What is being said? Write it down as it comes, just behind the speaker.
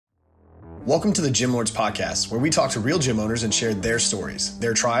Welcome to the Gym Lords Podcast, where we talk to real gym owners and share their stories,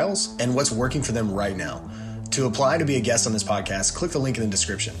 their trials, and what's working for them right now. To apply to be a guest on this podcast, click the link in the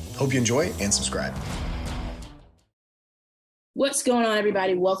description. Hope you enjoy and subscribe. What's going on,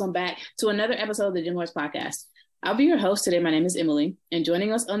 everybody? Welcome back to another episode of the Gym Lords Podcast. I'll be your host today. My name is Emily, and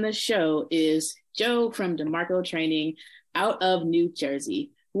joining us on the show is Joe from Demarco Training out of New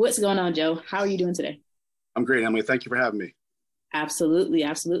Jersey. What's going on, Joe? How are you doing today? I'm great, Emily. Thank you for having me. Absolutely.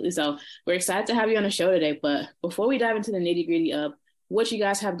 So we're excited to have you on the show today. But before we dive into the nitty-gritty of what you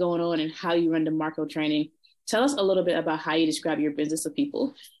guys have going on and how you run Demarco Training, tell us a little bit about how you describe your business to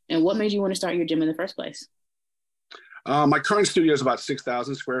people and what made you want to start your gym in the first place. My current studio is about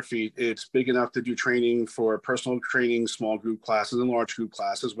 6,000 square feet. It's big enough to do training for personal training, small group classes, and large group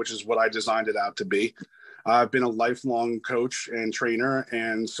classes, which is what I designed it out to be. I've been a lifelong coach and trainer,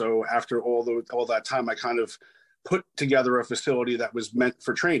 and so after all that time, I kind of put together a facility that was meant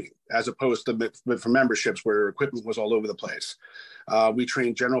for training, as opposed to for memberships where equipment was all over the place. We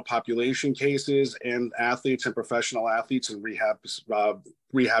train general population cases and athletes and professional athletes and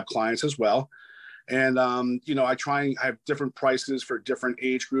rehab clients as well. And, I I have different prices for different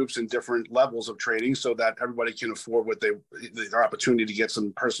age groups and different levels of training so that everybody can afford their opportunity to get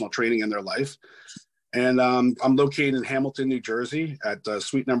some personal training in their life. And I'm located in Hamilton, New Jersey at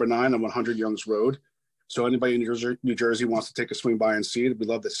suite number 9 on 100 Youngs Road. So anybody in New Jersey wants to take a swing by and see it, we'd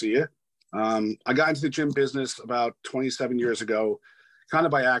love to see it. I got into the gym business about 27 years ago, kind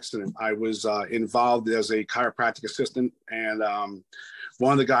of by accident. I was involved as a chiropractic assistant, and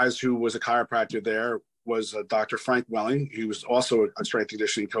one of the guys who was a chiropractor there was Dr. Frank Welling. He was also a strength and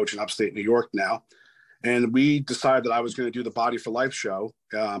conditioning coach in upstate New York now. And we decided that I was going to do the Body for Life show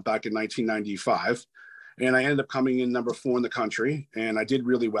back in 1995. And I ended up coming in number 4 in the country, and I did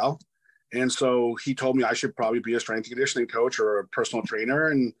really well. And so he told me I should probably be a strength and conditioning coach or a personal trainer.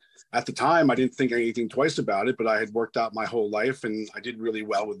 And at the time, I didn't think anything twice about it, but I had worked out my whole life and I did really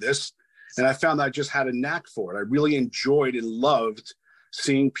well with this. And I found that I just had a knack for it. I really enjoyed and loved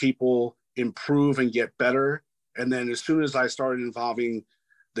seeing people improve and get better. And then as soon as I started involving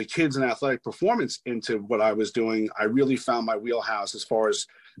the kids in athletic performance into what I was doing, I really found my wheelhouse as far as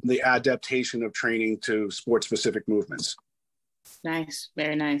the adaptation of training to sport-specific movements. Nice.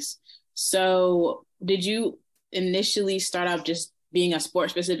 Very nice. So did you initially start out just being a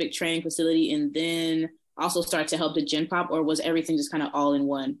sport-specific training facility and then also start to help the gym pop, or was everything just kind of all in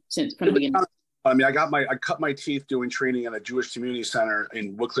one since from the beginning? I mean, I cut my teeth doing training at a Jewish community center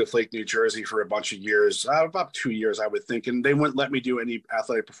in Woodcliff Lake, New Jersey for a bunch of years, about 2 years, I would think. And they wouldn't let me do any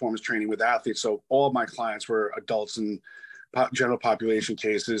athletic performance training with athletes. So all of my clients were adults and general population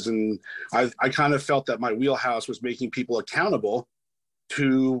cases. And I kind of felt that my wheelhouse was making people accountable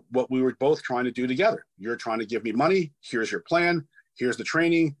to what we were both trying to do together. You're trying to give me money. Here's your plan. Here's the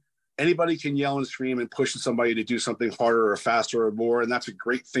training. Anybody can yell and scream and push somebody to do something harder or faster or more. And that's a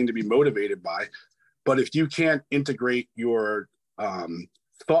great thing to be motivated by. But if you can't integrate your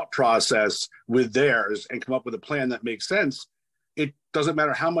thought process with theirs and come up with a plan that makes sense, it doesn't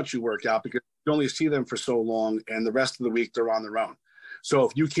matter how much you work out because you only see them for so long and the rest of the week they're on their own. So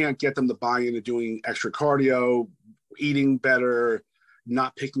if you can't get them to buy into doing extra cardio, eating better,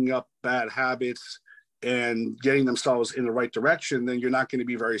 not picking up bad habits and getting themselves in the right direction, then you're not going to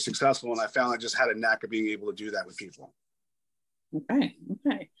be very successful. And I found I just had a knack of being able to do that with people. Okay.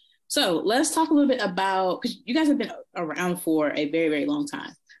 So let's talk a little bit about, because you guys have been around for a very, very long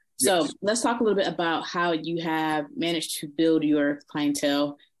time. So yes. Let's talk a little bit about how you have managed to build your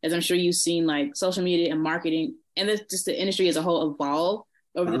clientele, as I'm sure you've seen like social media and marketing and just the industry as a whole evolve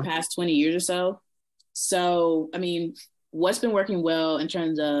over the past 20 years or so. So, I mean, what's been working well in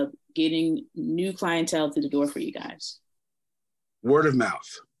terms of getting new clientele through the door for you guys? Word of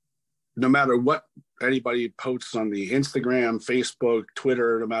mouth. No matter what anybody posts on the Instagram, Facebook,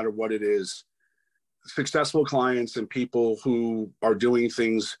 Twitter, no matter what it is, successful clients and people who are doing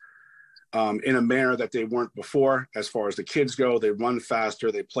things in a manner that they weren't before, as far as the kids go, they run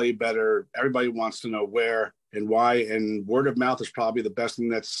faster, they play better. Everybody wants to know where and why. And word of mouth is probably the best thing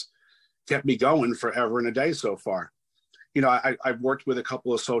that's kept me going forever and a day so far. I've worked with a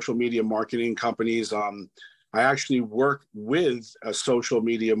couple of social media marketing companies. I actually worked with a social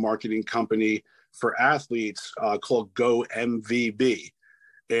media marketing company for athletes called Go MVB.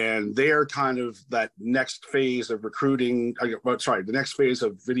 And they're kind of that next phase of recruiting, the next phase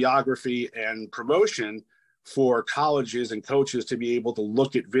of videography and promotion for colleges and coaches to be able to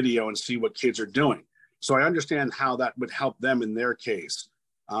look at video and see what kids are doing. So I understand how that would help them in their case.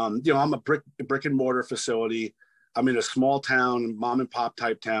 I'm a brick and mortar facility. I'm in a small town, mom and pop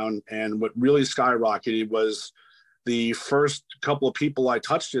type town. And what really skyrocketed was The first couple of people I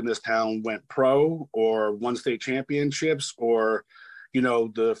touched in this town went pro or won state championships, or,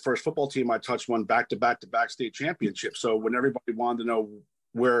 the first football team I touched won back-to-back state championships. So when everybody wanted to know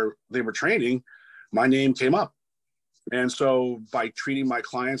where they were training, my name came up. And so by treating my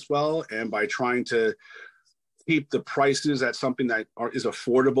clients well and by trying to keep the prices at something that is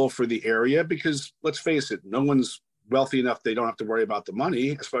affordable for the area, because let's face it, no one's wealthy enough they don't have to worry about the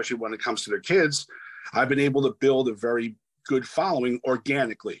money, especially when it comes to their kids. I've been able to build a very good following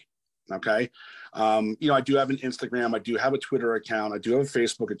organically. Okay. I do have an Instagram. I do have a Twitter account. I do have a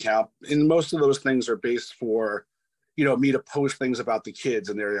Facebook account. And most of those things are based for, me to post things about the kids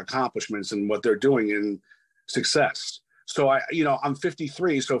and their accomplishments and what they're doing in success. So I'm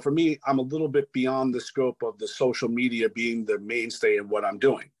 53. So for me, I'm a little bit beyond the scope of the social media being the mainstay in what I'm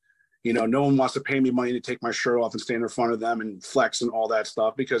doing. No one wants to pay me money to take my shirt off and stand in front of them and flex and all that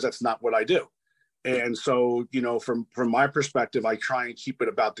stuff, because that's not what I do. And so, from my perspective, I try and keep it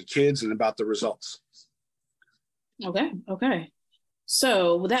about the kids and about the results. Okay.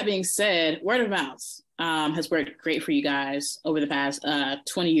 So with that being said, word of mouth has worked great for you guys over the past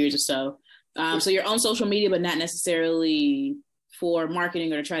 20 years or so. So you're on social media, but not necessarily for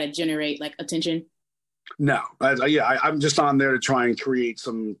marketing or to try to generate like attention? No, I'm just on there to try and create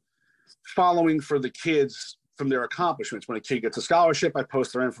some following for the kids from their accomplishments. When a kid gets a scholarship, I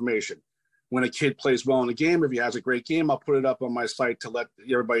post their information. When a kid plays well in a game, if he has a great game, I'll put it up on my site to let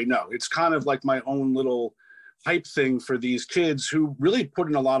everybody know. It's kind of like my own little hype thing for these kids who really put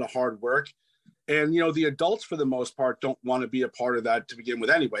in a lot of hard work. And, the adults, for the most part, don't want to be a part of that to begin with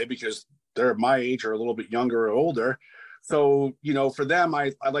anyway, because they're my age or a little bit younger or older. So, for them,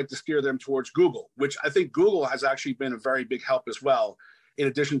 I like to steer them towards Google, which I think Google has actually been a very big help as well, in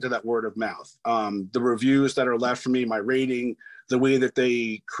addition to that word of mouth. The reviews that are left for me, my rating, the way that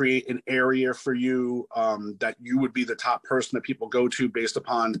they create an area for you, that you would be the top person that people go to based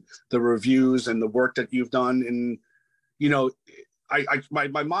upon the reviews and the work that you've done. And,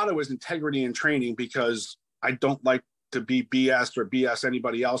 my motto is integrity in training, because I don't like to be BS or BS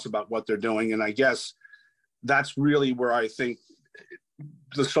anybody else about what they're doing. And I guess that's really where I think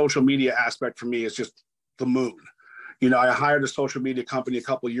the social media aspect for me is just the moon. I hired a social media company a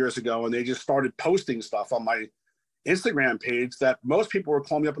couple of years ago, and they just started posting stuff on my Instagram page that most people were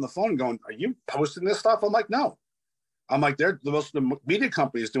calling me up on the phone and going, "Are you posting this stuff?" I'm like, "No." I'm like, the media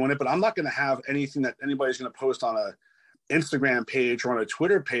company is doing it, but I'm not going to have anything that anybody's going to post on a Instagram page or on a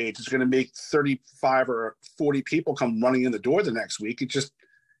Twitter page. It's going to make 35 or 40 people come running in the door the next week. It just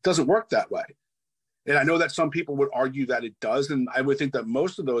doesn't work that way. And I know that some people would argue that it does. And I would think that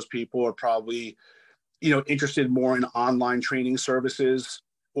most of those people are probably, interested more in online training services,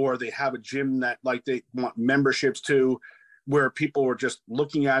 or they have a gym that like they want memberships to, where people are just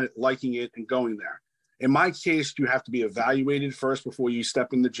looking at it, liking it, and going there. In my case, you have to be evaluated first before you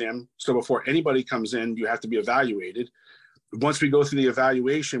step in the gym. So before anybody comes in, you have to be evaluated. Once we go through the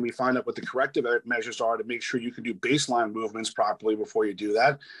evaluation, we find out what the corrective measures are to make sure you can do baseline movements properly before you do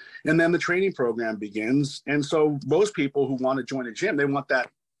that. And then the training program begins. And so most people who want to join a gym, they want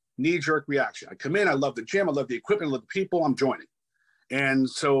that knee-jerk reaction. I come in, I love the gym, I love the equipment, I love the people, I'm joining. And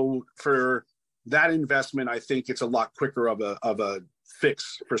so for that investment, I think it's a lot quicker of a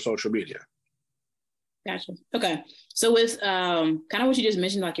fix for social media. Gotcha. Okay. So with kind of what you just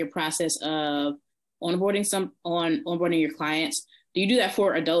mentioned, like your process of onboarding your clients, do you do that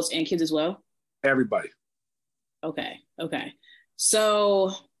for adults and kids as well? Everybody. Okay.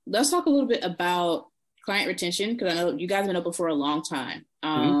 So let's talk a little bit about client retention, because I know you guys have been open for a long time.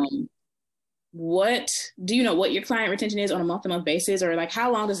 What do you know what your client retention is on a month-to-month basis, or like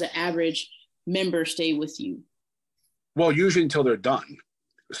how long does the average member stay with you? Well, usually until they're done.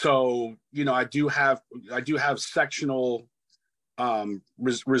 So, I do have sectional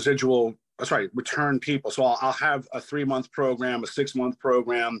return people. So I'll have a 3-month program, a 6-month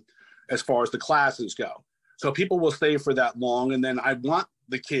program, as far as the classes go. So people will stay for that long. And then I want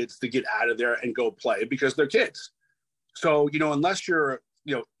the kids to get out of there and go play, because they're kids. So, unless you're,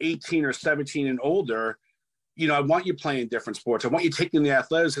 18 or 17 and older, I want you playing different sports. I want you taking the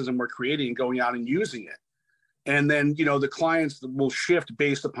athleticism we're creating and going out and using it. And then, the clients will shift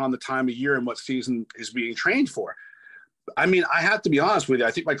based upon the time of year and what season is being trained for. I mean, I have to be honest with you.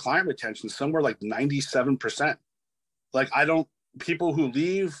 I think my client retention is somewhere like 97%. Like people who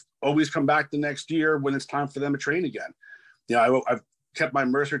leave always come back the next year when it's time for them to train again. I've kept my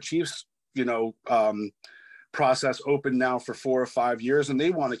Mercer Chiefs, process open now for 4 or 5 years, and they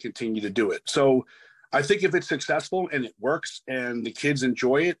want to continue to do it. So I think if it's successful and it works and the kids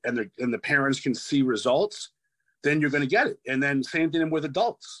enjoy it and the parents can see results, then you're going to get it. And then same thing with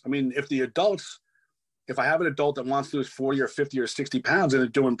adults. I mean, if if I have an adult that wants to lose 40 or 50 or 60 pounds and they're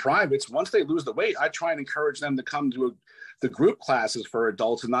doing privates, once they lose the weight, I try and encourage them to come to the group classes for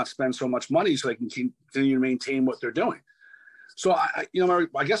adults and not spend so much money so they can continue to maintain what they're doing. So I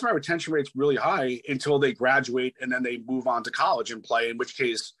guess my retention rate's really high until they graduate and then they move on to college and play, in which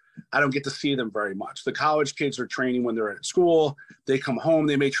case I don't get to see them very much. The college kids are training when they're at school. They come home,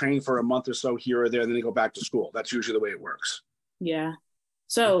 they may train for a month or so here or there, and then they go back to school. That's usually the way it works. Yeah.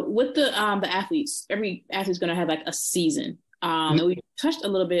 So with the athletes, every athlete's going to have like a season. And we talked a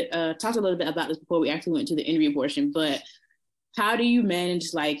little bit about this before we actually went to the interview portion, but how do you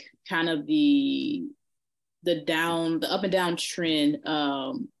manage like kind of the up and down trend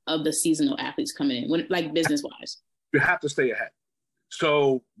of the seasonal athletes coming in, when, like business wise? You have to stay ahead.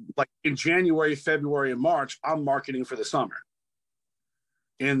 So like in January, February, and March, I'm marketing for the summer.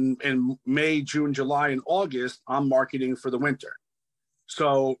 In May, June, July, and August, I'm marketing for the winter.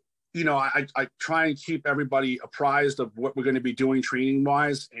 So, I try and keep everybody apprised of what we're going to be doing training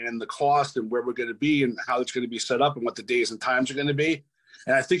wise and the cost and where we're going to be and how it's going to be set up and what the days and times are going to be.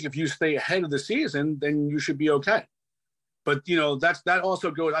 And I think if you stay ahead of the season, then you should be okay. But, that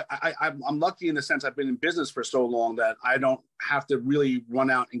also goes, I'm lucky in the sense I've been in business for so long that I don't have to really run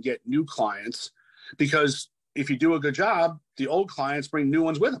out and get new clients, because if you do a good job, the old clients bring new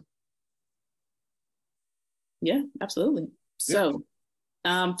ones with them. Yeah, absolutely. So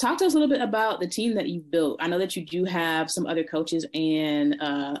talk to us a little bit about the team that you've built. I know that you do have some other coaches and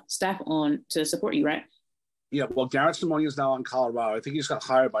staff on to support you, right? Yeah, well, Garrett Simone is now in Colorado. I think he's got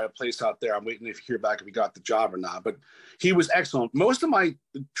hired by a place out there. I'm waiting to hear back if he got the job or not, but he was excellent. Most of my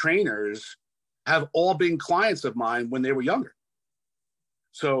trainers have all been clients of mine when they were younger.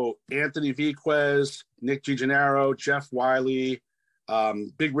 So Anthony Viquez, Nick DiGennaro, Jeff Wiley,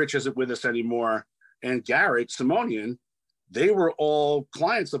 Big Rich isn't with us anymore, and Garrett Simonian, they were all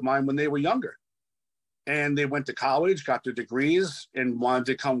clients of mine when they were younger. And they went to college, got their degrees, and wanted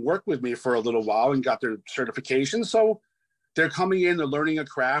to come work with me for a little while and got their certification. So they're coming in, they're learning a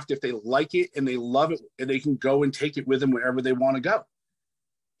craft. If they like it and they love it, and they can go and take it with them wherever they want to go.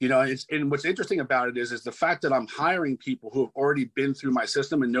 And what's interesting about it is the fact that I'm hiring people who have already been through my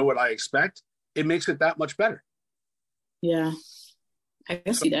system and know what I expect. It makes it that much better. Yeah, I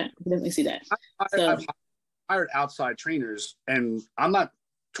can see that. I definitely see that. I've hired outside trainers, and I'm not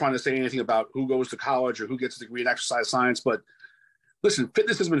trying to say anything about who goes to college or who gets a degree in exercise science, but listen,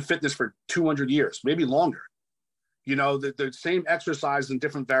 fitness has been fitness for 200 years, maybe longer. The same exercise and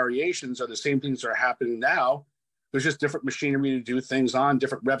different variations are the same things that are happening now. There's just different machinery to do things on,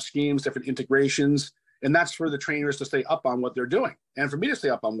 different rep schemes, different integrations. And that's for the trainers to stay up on what they're doing and for me to stay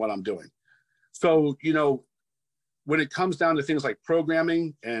up on what I'm doing. So, when it comes down to things like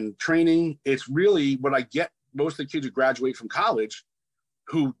programming and training, it's really what I get most of the kids who graduate from college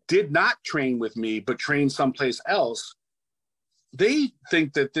who did not train with me, but trained someplace else. They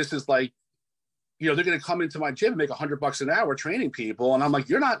think that this is like, they're going to come into my gym and make $100 an hour training people. And I'm like,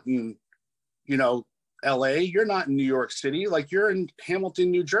 you're not in, LA, you're not in New York City, like you're in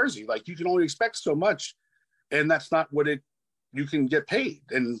Hamilton, New Jersey. Like you can only expect so much. And that's not what you can get paid.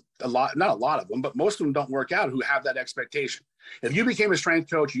 And not a lot of them, but most of them don't work out who have that expectation. If you became a strength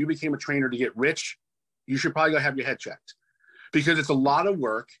coach, you became a trainer to get rich, you should probably go have your head checked, because it's a lot of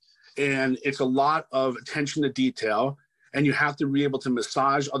work and it's a lot of attention to detail. And you have to be able to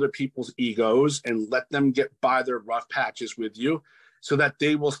massage other people's egos and let them get by their rough patches with you, so that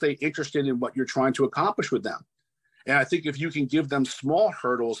they will stay interested in what you're trying to accomplish with them. And I think if you can give them small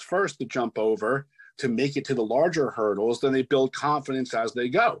hurdles first to jump over to make it to the larger hurdles, then they build confidence as they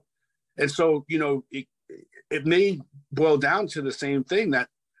go. And so, it may boil down to the same thing, that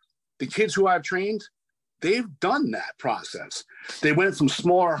the kids who I've trained, they've done that process. They went from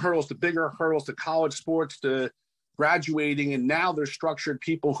smaller hurdles to bigger hurdles to college sports to graduating, and now they're structured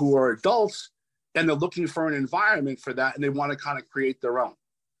people who are adults, and they're looking for an environment for that, and they want to kind of create their own.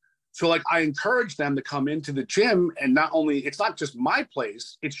 So like I encourage them to come into the gym, and it's not just my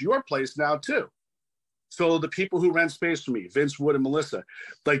place, it's your place now too. So the people who rent space for me, Vince Wood and Melissa,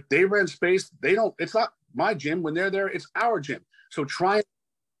 like they rent space, it's not my gym. When they're there, it's our gym. So try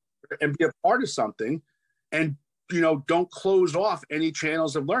and be a part of something, and don't close off any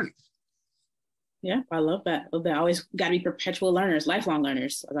channels of learning. Yeah, I love that. Always got to be perpetual learners, lifelong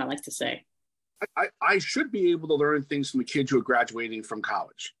learners, as I like to say. I should be able to learn things from the kids who are graduating from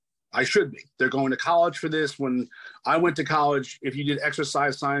college. I should be. They're going to college for this. When I went to college, if you did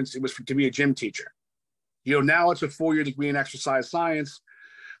exercise science, it was to be a gym teacher. Now it's a 4-year degree in exercise science.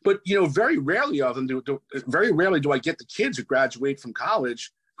 But, very rarely do I get the kids who graduate from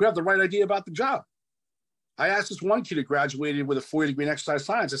college who have the right idea about the job. I asked this one kid who graduated with a 4-year degree in exercise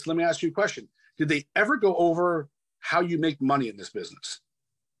science. I said, let me ask you a question. did they ever go over how you make money in this business?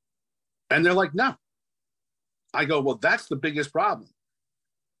 And they're like, no. I go, well, that's the biggest problem.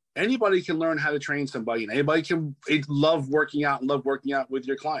 Anybody can learn how to train somebody, and anybody can love working out and love working out with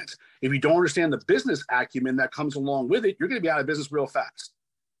your clients. If you don't understand the business acumen that comes along with it, you're going to be out of business real fast.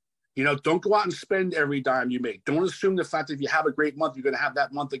 You know, don't go out and spend every dime you make. Don't assume the fact that if you have a great month, you're going to have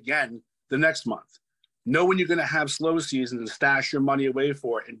that month again the next month. Know when you're going to have slow seasons and stash your money away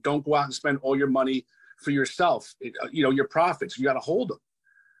for it. And don't go out and spend all your money for yourself. You know, your profits, you got to hold them.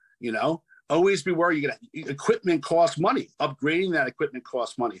 You know, always be where equipment costs money. Upgrading that equipment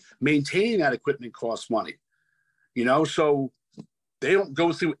costs money. Maintaining that equipment costs money. You know, so they don't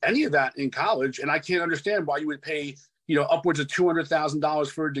go through any of that in college. And I can't understand why you would pay, you know, upwards of $200,000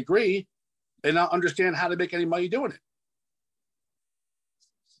 for a degree and not understand how to make any money doing it.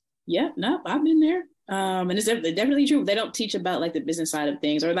 Yeah, no, I've been there. And it's definitely true. They don't teach about like the business side of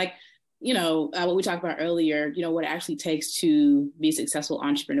things, or like, you know, what we talked about earlier, you know, what it actually takes to be a successful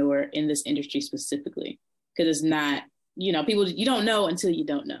entrepreneur in this industry specifically. Because it's not, you know, people, you don't know until you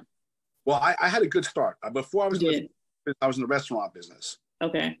don't know. Well, I had a good start. Before I was in the restaurant business.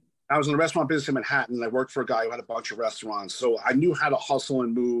 Okay. I was in the restaurant business in Manhattan, and I worked for a guy who had a bunch of restaurants. So I knew how to hustle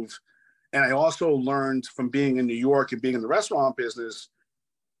and move. And I also learned from being in New York and being in the restaurant business,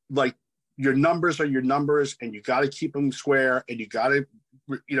 like, your numbers are your numbers, and you got to keep them square, and you got to,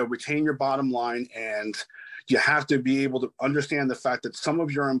 you know, retain your bottom line. And you have to be able to understand the fact that some of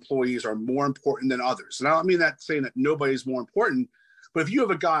your employees are more important than others. And I don't mean that saying that nobody's more important, but if you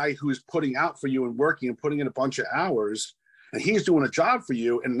have a guy who's putting out for you and working and putting in a bunch of hours, and he's doing a job for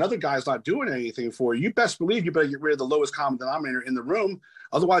you, and another guy's not doing anything for you, you best believe you better get rid of the lowest common denominator in the room.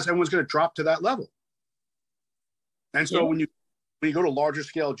 Otherwise, everyone's going to drop to that level. And so when you go to larger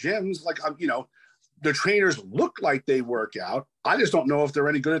scale gyms, like, you know, the trainers look like they work out. I just don't know if they're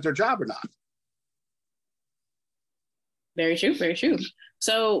any good at their job or not. Very true. Very true.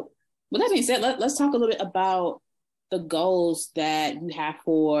 So with that being said, let's talk a little bit about the goals that you have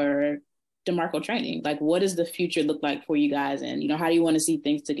for Demarco training. Like, what does the future look like for you guys? And, you know, how do you want to see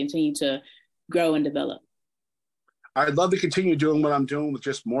things to continue to grow and develop? I'd love to continue doing what I'm doing with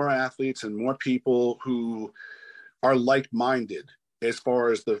just more athletes and more people who are like-minded as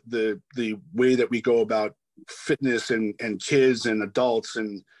far as the way that we go about fitness and kids and adults.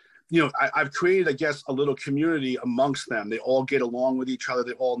 And, you know, I've created, I guess, a little community amongst them. They all get along with each other.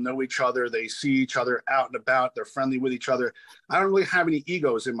 They all know each other. They see each other out and about. They're friendly with each other. I don't really have any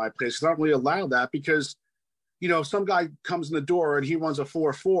egos in my place. I don't really allow that because, you know, if some guy comes in the door and he runs a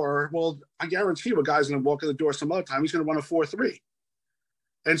 4.4, well, I guarantee you a guy's going to walk in the door some other time. He's going to run a 4.3.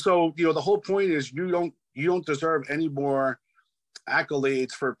 And so, you know, the whole point is you don't deserve any more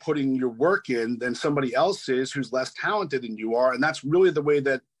accolades for putting your work in than somebody else is who's less talented than you are. And that's really the way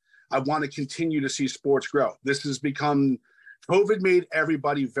that I want to continue to see sports grow. This has become, COVID made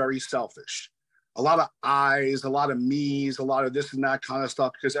everybody very selfish. A lot of I's, a lot of me's, a lot of this and that kind of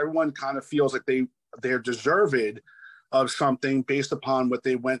stuff, because everyone kind of feels like they're deserved of something based upon what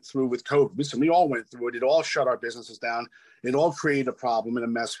they went through with COVID. Listen, we all went through it. It all shut our businesses down. It all created a problem and a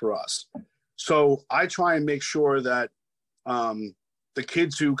mess for us. So I try and make sure that the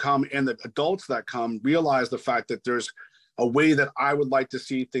kids who come and the adults that come realize the fact that there's a way that I would like to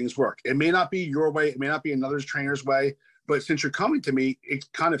see things work. It may not be your way. It may not be another trainer's way, but since you're coming to me, it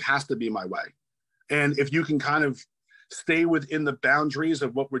kind of has to be my way. And if you can kind of stay within the boundaries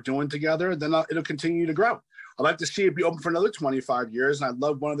of what we're doing together, then it'll continue to grow. I'd like to see it be open for another 25 years. And I'd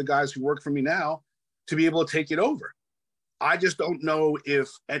love one of the guys who work for me now to be able to take it over. I just don't know if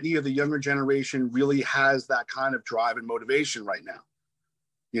any of the younger generation really has that kind of drive and motivation right now.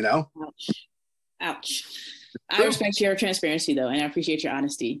 You know? Ouch. I respect your transparency though, and I appreciate your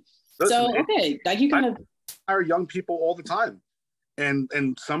honesty. Listen, so, okay, like you kind of hire young people all the time, and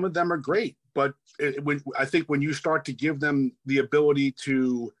some of them are great, but I think when you start to give them the ability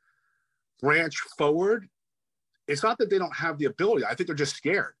to branch forward, it's not that they don't have the ability. I think they're just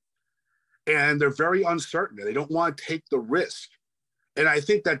scared, and they're very uncertain. They don't want to take the risk, and I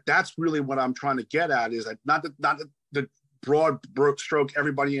think that that's really what I'm trying to get at is that not the broad stroke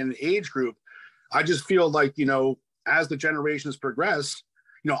everybody in an age group. I just feel like, you know, as the generations progress,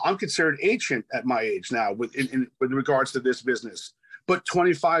 you know, I'm considered ancient at my age now with regards to this business. But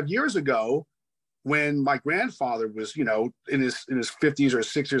 25 years ago, when my grandfather was, you know, in his 50s or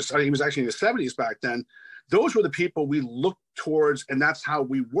 60s, he was actually in his 70s back then, those were the people we looked towards, and that's how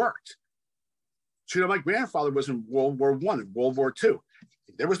we worked. So, you know, my grandfather was in World War I and World War II.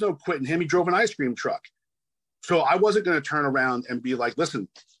 There was no quitting him. He drove an ice cream truck. So I wasn't going to turn around and be like, listen,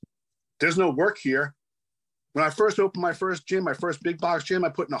 there's no work here. When I first opened my first gym, my first big box gym, I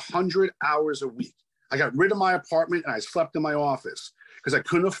put in 100 hours a week. I got rid of my apartment and I slept in my office because I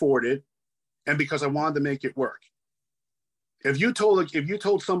couldn't afford it and because I wanted to make it work. If you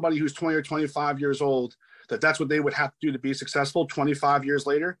told somebody who's 20 or 25 years old that that's what they would have to do to be successful 25 years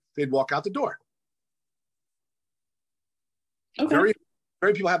later, they'd walk out the door. Okay. Very,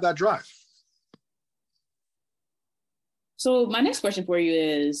 very people have that drive. So my next question for you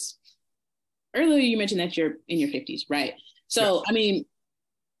is, earlier you mentioned that you're in your 50s, right? So, yeah. I mean,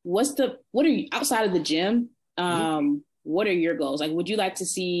 what are you, outside of the gym, what are your goals? Like, would you like to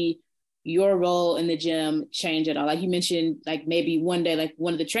see your role in the gym change at all? Like you mentioned, like maybe one day, like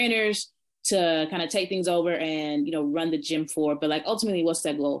one of the trainers to kind of take things over and, you know, run the gym for, but like ultimately what's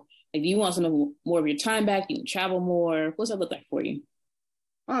that goal? Like, do you want some more of your time back? Do you travel more? What's that look like for you?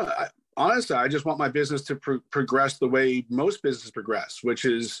 Honestly, I just want my business to progress the way most businesses progress, which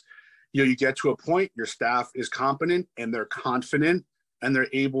is, you know, you get to a point, your staff is competent and they're confident and they're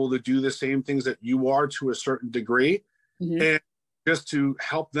able to do the same things that you are to a certain degree. Mm-hmm. And just to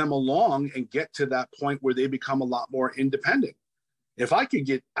help them along and get to that point where they become a lot more independent. If I could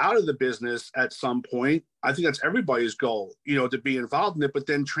get out of the business at some point, I think that's everybody's goal, you know, to be involved in it, but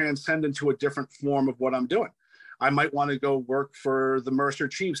then transcend into a different form of what I'm doing. I might want to go work for the Mercer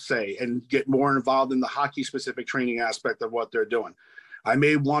Chiefs, say, and get more involved in the hockey specific training aspect of what they're doing. I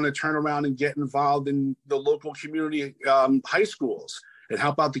may want to turn around and get involved in the local community high schools and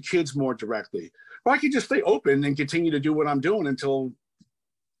help out the kids more directly. Or I could just stay open and continue to do what I'm doing until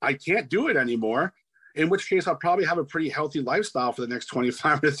I can't do it anymore, in which case I'll probably have a pretty healthy lifestyle for the next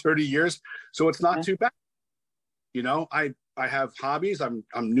 25 to 30 years. So it's not too bad. You know, I have hobbies. I'm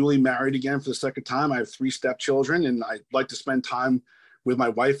newly married again for the second time. I have 3 stepchildren and I like to spend time with my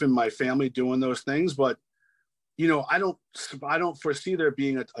wife and my family doing those things. But, you know, I don't foresee there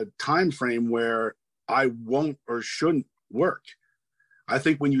being a time frame where I won't or shouldn't work. I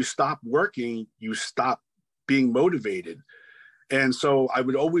think when you stop working, you stop being motivated. And so I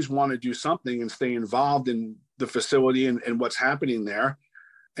would always want to do something and stay involved in the facility and what's happening there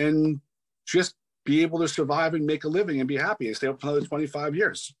and just be able to survive and make a living and be happy and stay up for another 25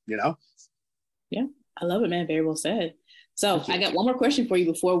 years, you know? Yeah, I love it, man. Very well said. So I got one more question for you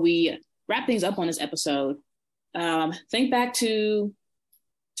before we wrap things up on this episode. Think back to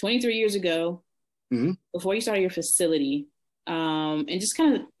 23 years ago, before you started your facility, and just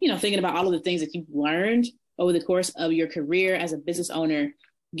kind of, you know, thinking about all of the things that you've learned over the course of your career as a business owner.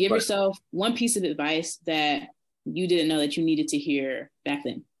 Give yourself one piece of advice that you didn't know that you needed to hear back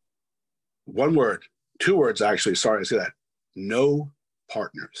then. One word, 2 words, actually. Sorry to say that. No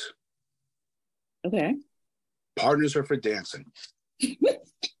partners. Okay. Partners are for dancing.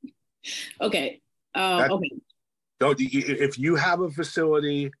 Okay. Okay. So if you have a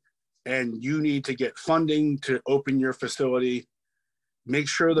facility and you need to get funding to open your facility, make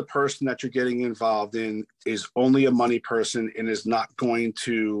sure the person that you're getting involved in is only a money person and is not going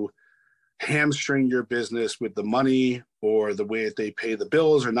to hamstring your business with the money or the way that they pay the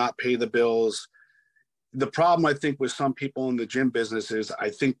bills or not pay the bills. The problem, I think, with some people in the gym business is I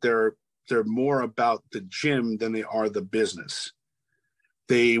think they're more about the gym than they are the business.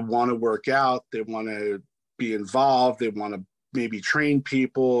 They want to work out. They want to be involved. They want to maybe train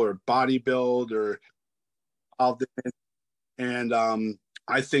people or bodybuild or all this. And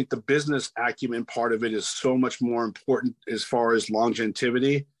I think the business acumen part of it is so much more important as far as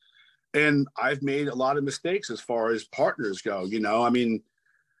longevity. And I've made a lot of mistakes as far as partners go. You know, I mean,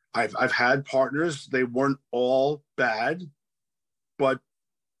 I've had partners, they weren't all bad, but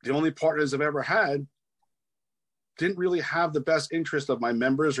the only partners I've ever had didn't really have the best interest of my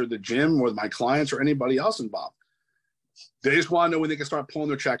members or the gym or my clients or anybody else involved. They just want to know when they can start pulling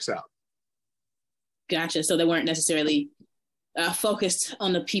their checks out. Gotcha. So they weren't necessarily focused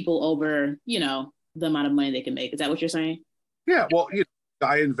on the people over, you know, the amount of money they can make. Is that what you're saying? Yeah. Well, you know,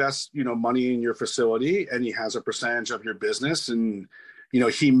 guy invests, you know, money in your facility and he has a percentage of your business and, you know,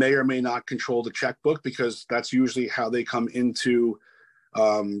 he may or may not control the checkbook because that's usually how they come into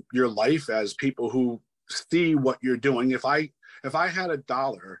your life as people who see what you're doing. If I had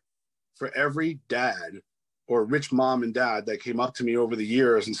 $1 for every dad or rich mom and dad that came up to me over the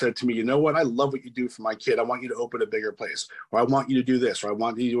years and said to me, you know what, I love what you do for my kid. I want you to open a bigger place, or I want you to do this, or I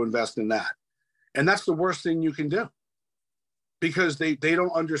want you to invest in that. And that's the worst thing you can do. Because they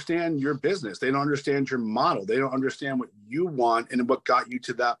don't understand your business. They don't understand your model. They don't understand what you want and what got you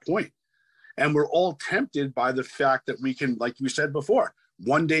to that point. And we're all tempted by the fact that we can, like you said before,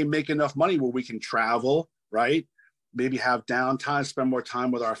 one day make enough money where we can travel, right? Maybe have downtime, spend more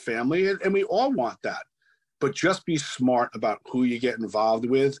time with our family. And we all want that. But just be smart about who you get involved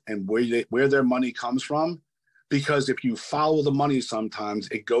with and where their money comes from. because if you follow the money, sometimes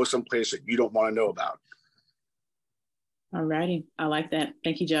it goes someplace that you don't want to know about. All righty. I like that.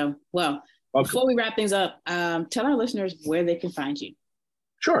 Thank you, Joe. Well, Okay. Before we wrap things up, tell our listeners where they can find you.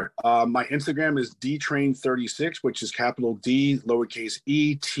 Sure. My Instagram is dtrain36, which is capital D, lowercase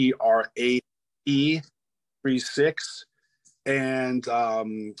e, TRAE 36. And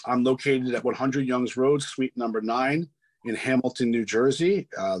I'm located at 100 Youngs Road, suite number 9 in Hamilton, New Jersey.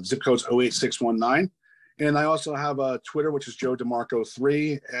 Zip code's 08619. And I also have a Twitter, which is Joe Demarco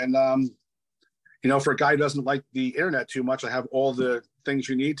 3. And, for a guy who doesn't like the internet too much, I have all the things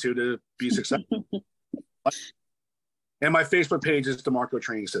you need to be successful. And my Facebook page is Demarco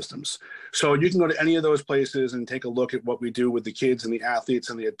Training Systems. So you can go to any of those places and take a look at what we do with the kids and the athletes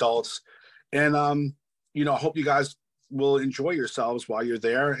and the adults. And, I hope you guys will enjoy yourselves while you're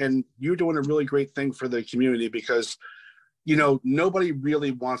there. And you're doing a really great thing for the community because, nobody really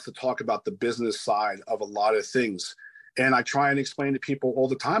wants to talk about the business side of a lot of things. And I try and explain to people all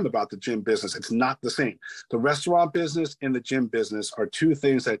the time about the gym business. It's not the same. The restaurant business and the gym business are two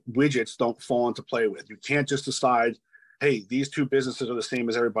things that widgets don't fall into play with. You can't just decide, hey, these two businesses are the same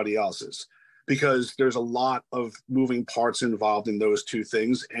as everybody else's, because there's a lot of moving parts involved in those two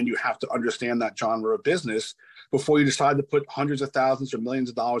things. And you have to understand that genre of business before you decide to put hundreds of thousands or millions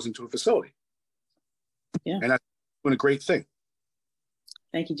of dollars into a facility. Yeah. And that's doing a great thing.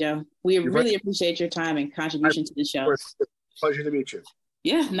 Thank you, Joe. We really appreciate your time and contribution to the show. It's a pleasure to meet you.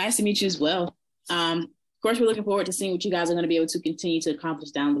 Yeah, nice to meet you as well. Of course, we're looking forward to seeing what you guys are going to be able to continue to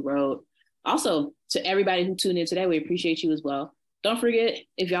accomplish down the road. Also, to everybody who tuned in today, we appreciate you as well. Don't forget,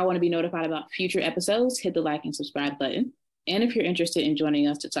 if y'all want to be notified about future episodes, hit the like and subscribe button. And if you're interested in joining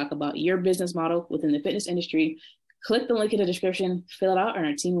us to talk about your business model within the fitness industry, click the link in the description, fill it out, and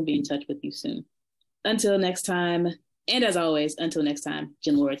our team will be in touch with you soon. Until next time, and as always, until next time,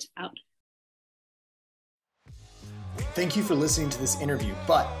 Gym Lords out. Thank you for listening to this interview,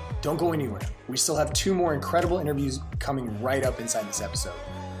 but don't go anywhere. We still have 2 more incredible interviews coming right up inside this episode.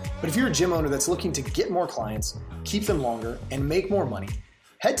 But if you're a gym owner that's looking to get more clients, keep them longer, and make more money,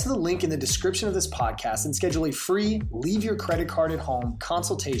 head to the link in the description of this podcast and schedule a free leave your credit card at home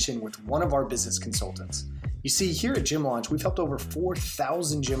consultation with one of our business consultants. You see, here at Gym Launch, we've helped over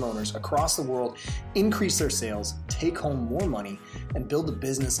 4,000 gym owners across the world increase their sales, take home more money, and build the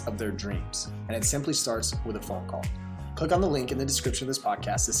business of their dreams. And it simply starts with a phone call. Click on the link in the description of this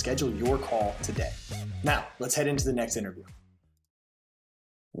podcast to schedule your call today. Now, let's head into the next interview.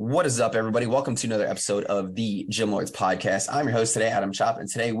 What is up, everybody? Welcome to another episode of the Gym Lords Podcast. I'm your host today, Adam Chop, and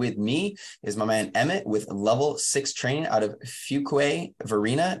today with me is my man Emmitt with Level 6 Training out of Fuquay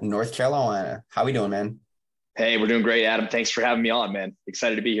Varina, North Carolina. How we doing, man? Hey, we're doing great, Adam. Thanks for having me on, man.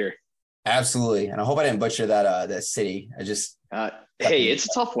 Excited to be here. Absolutely, and I hope I didn't butcher that city. Hey, it's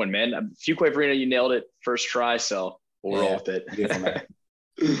a tough one, man. Fuquay Varina, you nailed it first try, so we'll roll with it. Beautiful, man.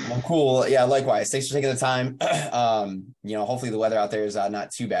 Well, cool. Yeah, likewise. Thanks for taking the time. Hopefully the weather out there is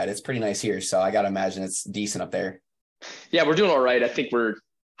not too bad. It's pretty nice here, so I got to imagine it's decent up there. Yeah, we're doing all right. I think we're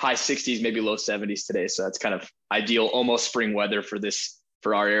high 60s, maybe low 70s today, so that's kind of ideal, almost spring weather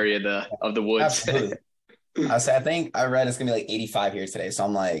for our area of the woods. Absolutely. I think I read it's gonna be like 85 here today, so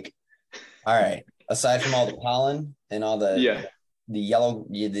I'm like, all right. Aside from all the pollen and all the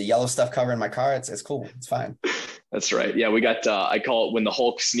yellow stuff covering my car, it's cool. It's fine. That's right. Yeah, we got I call it when the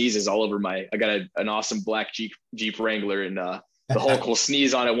Hulk sneezes all over I got an awesome black Jeep Wrangler, and the Hulk will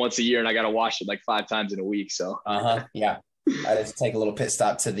sneeze on it once a year, and I got to wash it like 5 times in a week. So yeah, I just take a little pit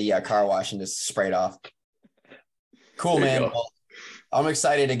stop to the car wash and just spray it off. Cool, man. Well, I'm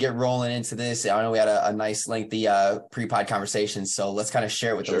excited to get rolling into this. I know we had a nice lengthy pre-pod conversation, so let's kind of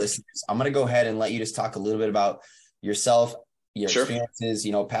share it with the listeners. I'm going to go ahead and let you just talk a little bit about yourself, your experiences,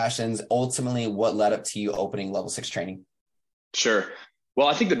 passions, ultimately what led up to you opening Level 6 Training. Sure. Well,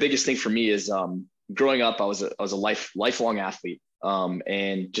 I think the biggest thing for me is growing up, I was a lifelong athlete,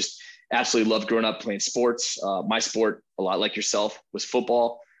 and just absolutely loved growing up playing sports. My sport, a lot like yourself, was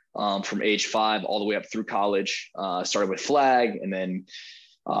football. From age 5 all the way up through college. Started with flag, and then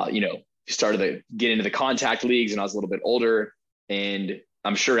started to get into the contact leagues, and I was a little bit older. And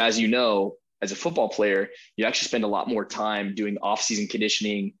I'm sure, as you know, as a football player, you actually spend a lot more time doing off-season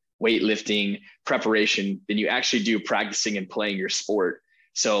conditioning, weightlifting, preparation than you actually do practicing and playing your sport.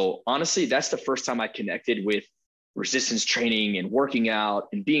 So honestly, that's the first time I connected with resistance training and working out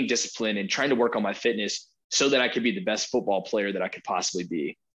and being disciplined and trying to work on my fitness so that I could be the best football player that I could possibly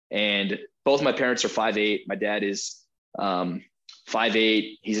be. And both my parents are 5'8". My dad is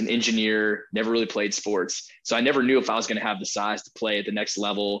 5'8". He's an engineer, never really played sports. So I never knew if I was going to have the size to play at the next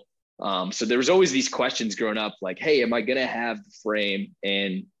level. So there was always these questions growing up, like, hey, am I going to have the frame?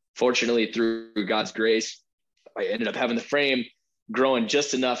 And fortunately, through God's grace, I ended up having the frame growing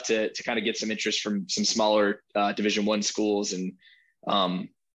just enough to kind of get some interest from some smaller Division I schools. And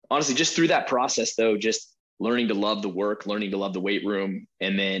honestly, just through that process though, just learning to love the work, learning to love the weight room.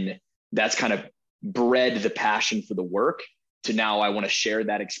 And then that's kind of bred the passion for the work to now I want to share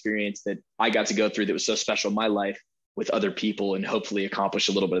that experience that I got to go through that was so special in my life with other people, and hopefully accomplish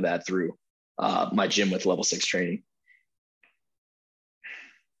a little bit of that through my gym with Level 6 training.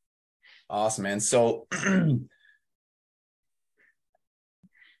 Awesome, man. So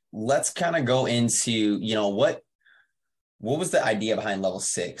let's kind of go into, you know, what was the idea behind Level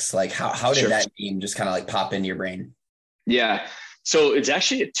 6? Like how did that name just kind of like pop into your brain? Yeah. So it's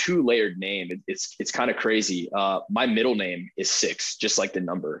actually a 2-layered name. It's kind of crazy. My middle name is 6, just like the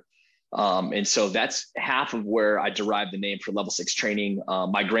number. And so that's half of where I derived the name for Level 6 training.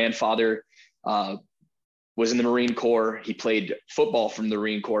 My grandfather was in the Marine Corps. He played football from the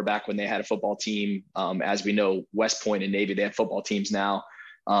Marine Corps back when they had a football team. As we know, West Point and Navy, they have football teams now.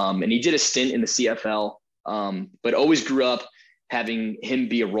 And he did a stint in the CFL, but always grew up having him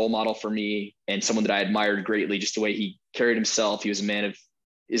be a role model for me and someone that I admired greatly, just the way he carried himself. He was a man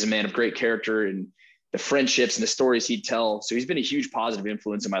of great character, and the friendships and the stories he'd tell. So he's been a huge positive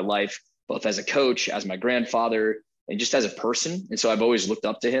influence in my life, both as a coach, as my grandfather, and just as a person. And so I've always looked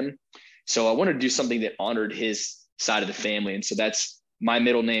up to him. So I wanted to do something that honored his side of the family. And so that's my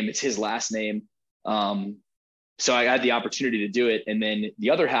middle name. It's his last name. So I had the opportunity to do it. And then the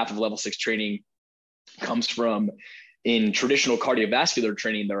other half of Level 6 training comes from, in traditional cardiovascular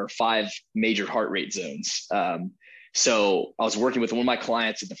training, there are 5 major heart rate zones. So I was working with one of my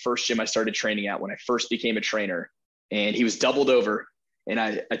clients at the first gym I started training at when I first became a trainer, and he was doubled over. And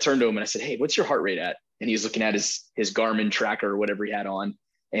I turned to him and I said, "Hey, what's your heart rate at?" And he was looking at his Garmin tracker or whatever he had on,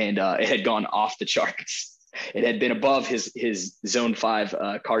 and it had gone off the charts. It had been above his zone 5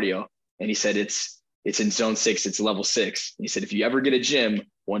 cardio. And he said, it's in zone 6, it's Level 6. And he said, if you ever get a gym,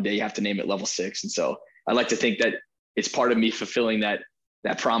 one day you have to name it Level 6. And so I like to think that it's part of me fulfilling that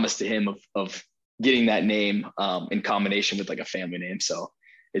promise to him of getting that name in combination with like a family name. So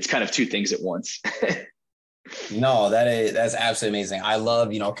it's kind of 2 things at once. No, that's absolutely amazing. I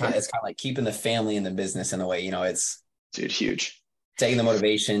love, you know, it's kind of like keeping the family in the business in a way, you know, it's huge. Taking the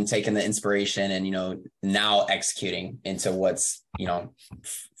motivation, taking the inspiration, and, you know, now executing into what's, you know,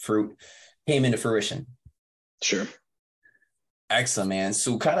 came into fruition. Sure. Excellent, man.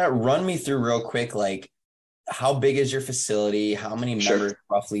 So kind of run me through real quick, like, how big is your facility? How many members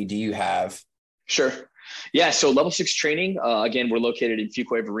roughly do you have? Sure. Yeah. So Level 6 training, again, we're located in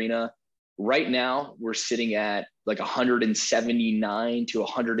Fuquay Arena. Right now, we're sitting at like 179 to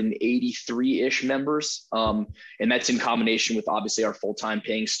 183-ish members. And that's in combination with obviously our full-time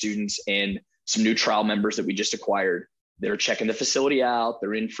paying students and some new trial members that we just acquired. They're checking the facility out.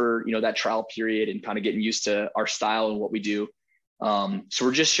 They're in for, you know, that trial period and kind of getting used to our style and what we do. So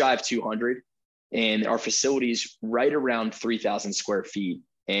we're just shy of 200, and our facility's right around 3,000 square feet.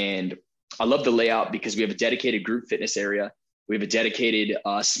 And I love the layout because we have a dedicated group fitness area. We have a dedicated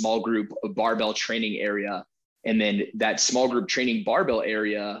small group barbell training area. And then that small group training barbell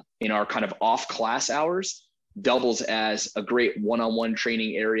area in our kind of off class hours doubles as a great one-on-one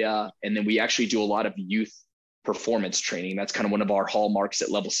training area. And then we actually do a lot of youth performance training. That's kind of one of our hallmarks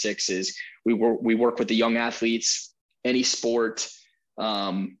at Level 6 is we work with the young athletes, any sport,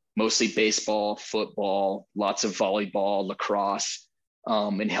 mostly baseball, football, lots of volleyball, lacrosse,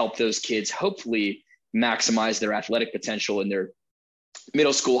 and help those kids hopefully maximize their athletic potential in their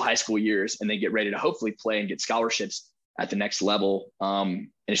middle school, high school years, and they get ready to hopefully play and get scholarships at the next level. And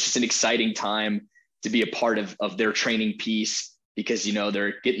it's just an exciting time to be a part of their training piece because, you know,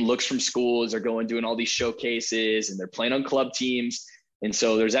 they're getting looks from schools, they're going doing all these showcases, and they're playing on club teams. And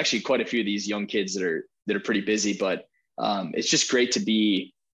so there's actually quite a few of these young kids that are pretty busy, but it's just great to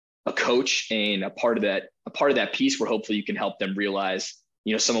be a coach and a part of that piece where hopefully you can help them realize,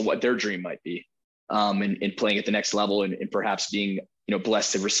 you know, some of what their dream might be. And playing at the next level and perhaps being, you know,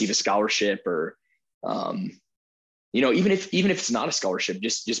 blessed to receive a scholarship or, you know, even if it's not a scholarship,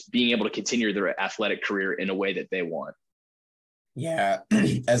 just being able to continue their athletic career in a way that they want. Yeah.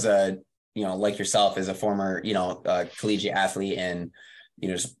 As a, you know, like yourself as a former, you know, collegiate athlete and, you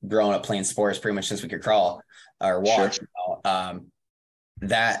know, just growing up playing sports pretty much since we could crawl or walk, Sure. You know,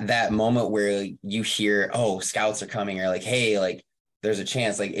 that moment where you hear, oh, scouts are coming, or like, hey, like, there's a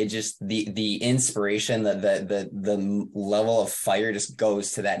chance, like it just the inspiration, the level of fire just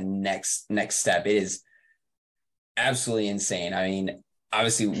goes to that next step. It is absolutely insane. I mean,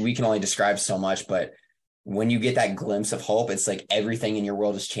 obviously we can only describe so much, but when you get that glimpse of hope, it's like everything in your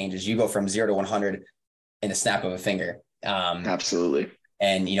world just changes. You go from 0 to 100 in a snap of a finger. Absolutely.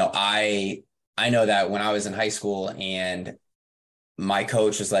 And, you know, I I know that when I was in high school and my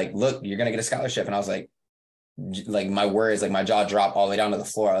coach was like, look, you're going to get a scholarship. And I was like my words, like my jaw dropped all the way down to the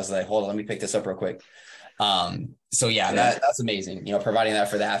floor. I was like, hold on, let me pick this up real quick. So yeah, that's amazing. Providing that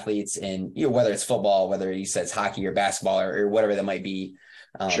for the athletes, and whether it's football, whether you said it's hockey or basketball or whatever that might be,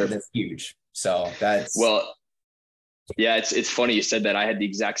 sure. That's huge. So that's yeah, it's funny you said that. I had the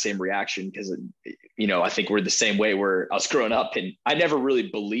exact same reaction because I think we're the same way, where I was growing up and I never really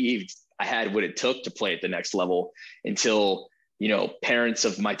believed I had what it took to play at the next level until parents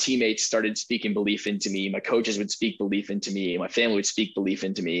of my teammates started speaking belief into me. My coaches would speak belief into me. My family would speak belief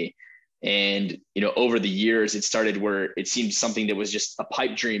into me. And, over the years, it started where it seemed something that was just a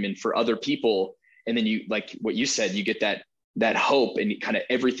pipe dream and for other people. And then you, like what you said, you get that hope and kind of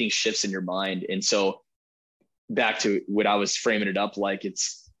everything shifts in your mind. And so back to what I was framing it up, like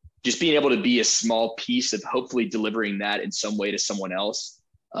it's just being able to be a small piece of hopefully delivering that in some way to someone else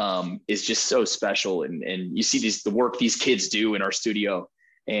is just so special. And you see the work these kids do in our studio,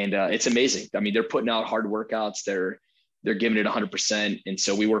 and it's amazing. I mean, they're putting out hard workouts. They're giving it 100%. And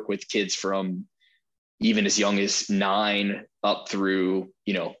so we work with kids from even as young as 9 up through,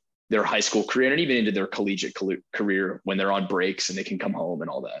 their high school career and even into their collegiate career when they're on breaks and they can come home and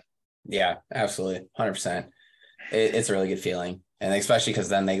all that. Yeah, absolutely. 100%. It's a really good feeling. And especially because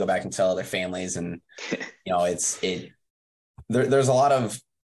then they go back and tell their families, and, there's a lot of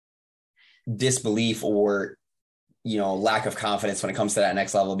disbelief or, lack of confidence when it comes to that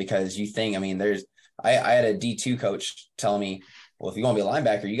next level, because you think, I had a D2 coach tell me, well, if you want to be a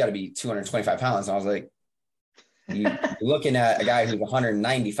linebacker, you got to be 225 pounds. And I was like, you're looking at a guy who's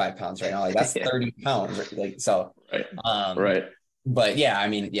 195 pounds right now. Like that's 30 pounds. Like, so, right. But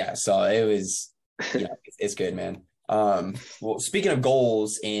yeah, so it was, it's good, man. Well, speaking of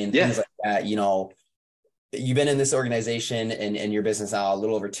goals and things like that, you've been in this organization and your business now a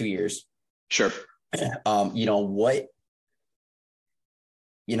little over 2 years. Sure. What,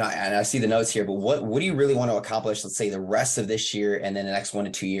 and I see the notes here, but what do you really want to accomplish, let's say, the rest of this year and then the next 1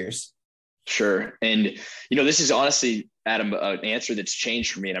 to 2 years? Sure. And, this is honestly, Adam, an answer that's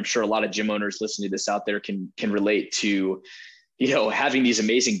changed for me. And I'm sure a lot of gym owners listening to this out there can relate to, having these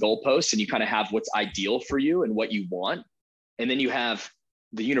amazing goalposts, and you kind of have what's ideal for you and what you want. And then you have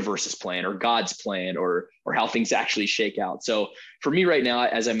the universe's plan or God's plan or how things actually shake out. So for me right now,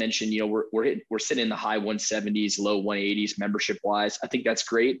 as I mentioned, we're sitting in the high 170s, low 180s membership wise. I think that's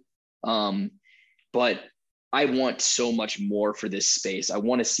great. But I want so much more for this space. I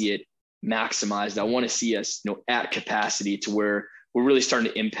want to see it maximized. I want to see us, at capacity to where we're really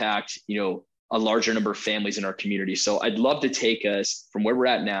starting to impact, a larger number of families in our community. So I'd love to take us from where we're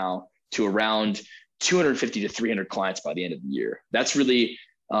at now to around 250 to 300 clients by the end of the year. That's really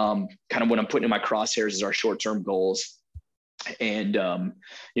kind of what I'm putting in my crosshairs as our short-term goals. And,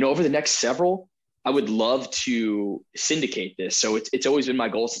 over the next several, I would love to syndicate this. So it's always been my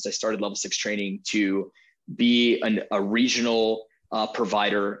goal since I started Level 6 training to be a regional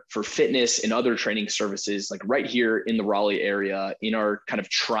provider for fitness and other training services, like right here in the Raleigh area, in our kind of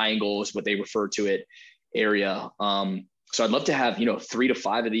triangle is what they refer to it area. So I'd love to have, 3 to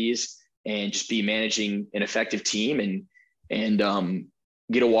 5 of these and just be managing an effective team and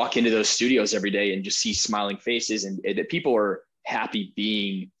get to walk into those studios every day and just see smiling faces and that people are happy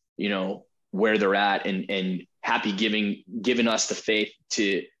being, where they're at and happy giving us the faith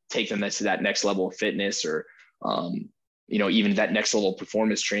to take them to that next level of fitness or, even that next level of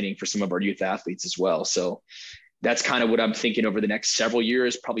performance training for some of our youth athletes as well. So that's kind of what I'm thinking over the next several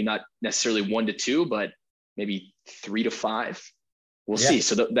years, probably not necessarily 1 to 2, but maybe 3 to 5. We'll see.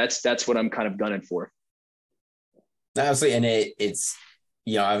 So that's what I'm kind of gunning for. Honestly, and it's,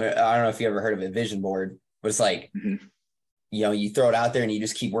 I don't know if you ever heard of a vision board, but it's like, you throw it out there and you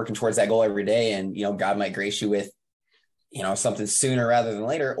just keep working towards that goal every day. And, God might grace you with, something sooner rather than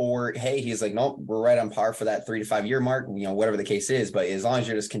later, or, hey, he's like, nope, we're right on par for that 3 to 5 year mark, whatever the case is. But as long as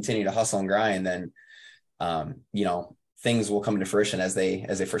you're just continuing to hustle and grind, then, things will come to fruition as they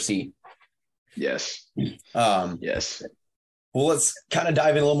foresee. Yes. Yes. Well, let's kind of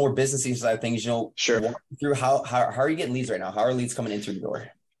dive in a little more businessy side of things. Sure. Walk through how are you getting leads right now? How are leads coming in through the door?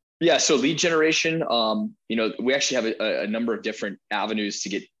 Yeah. So lead generation, we actually have a number of different avenues to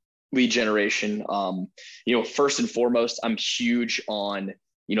get lead generation. First and foremost, I'm huge on,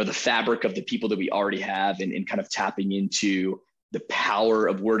 the fabric of the people that we already have and kind of tapping into the power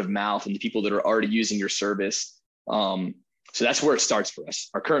of word of mouth and the people that are already using your service. So that's where it starts for us.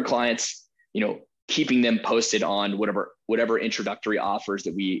 Our current clients, keeping them posted on whatever introductory offers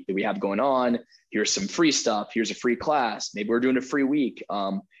that we have going on. Here's some free stuff. Here's a free class. Maybe we're doing a free week.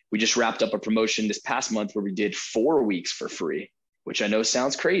 We just wrapped up a promotion this past month where we did 4 weeks for free, which I know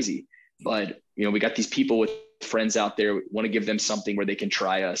sounds crazy, but we got these people with friends out there. We want to give them something where they can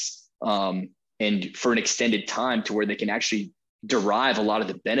try us, and for an extended time to where they can actually derive a lot of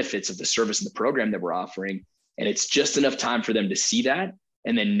the benefits of the service and the program that we're offering. And it's just enough time for them to see that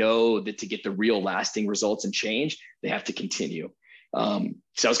and then know that to get the real lasting results and change, they have to continue. So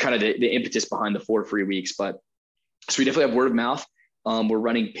that was kind of the impetus behind the 4 free weeks. But so we definitely have word of mouth. We're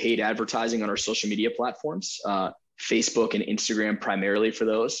running paid advertising on our social media platforms, Facebook and Instagram primarily for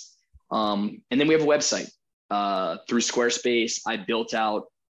those. And then we have a website through Squarespace. I built out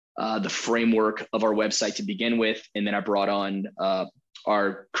the framework of our website to begin with. And then I brought on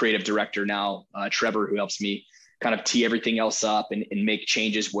our creative director now, Trevor, who helps me kind of tee everything else up and make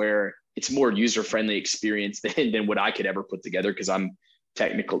changes where it's more user-friendly experience than what I could ever put together, because I'm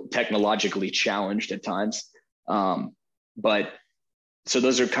technologically challenged at times. But so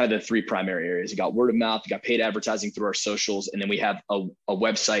those are kind of the 3 primary areas. You got word of mouth, you got paid advertising through our socials, and then we have a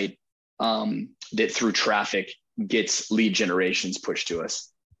website that through traffic gets lead generations pushed to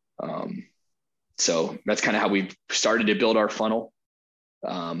us. So that's kind of how we've started to build our funnel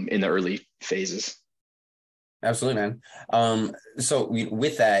in the early phases. Absolutely, man. So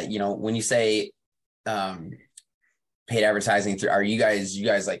with that, when you say paid advertising through, are you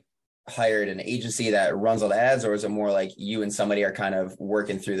guys like hired an agency that runs all the ads, or is it more like you and somebody are kind of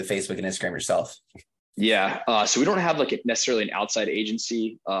working through the Facebook and Instagram yourself? Yeah. So we don't have like necessarily an outside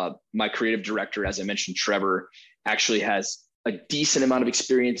agency. My creative director, as I mentioned, Trevor, actually has a decent amount of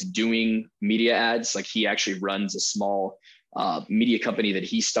experience doing media ads. Like he actually runs a small media company that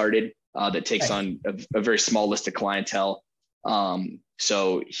he started that takes on a very small list of clientele.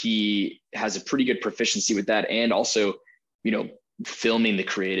 So he has a pretty good proficiency with that. And also, filming the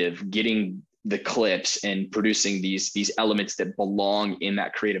creative, getting the clips and producing these elements that belong in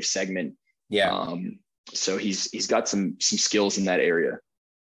that creative segment. Yeah. So he's got some skills in that area.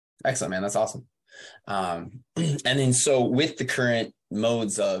 Excellent, man. That's awesome. And then so with the current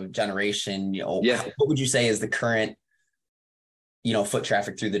modes of generation, what would you say is the current, foot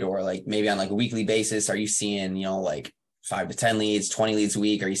traffic through the door? Like maybe on like a weekly basis, are you seeing, like 5 to 10 leads, 20 leads a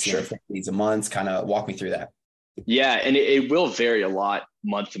week? Are you seeing 50 leads a month? Kind of walk me through that. Yeah. And it will vary a lot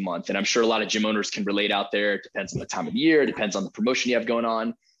month to month. And I'm sure a lot of gym owners can relate out there. It depends on the time of the year. It depends on the promotion you have going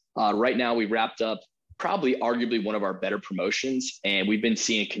on. Right now we wrapped up probably arguably one of our better promotions, and we've been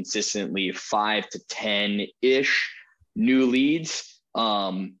seeing consistently 5 to 10-ish new leads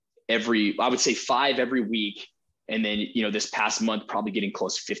I would say 5 every week. And then, this past month, probably getting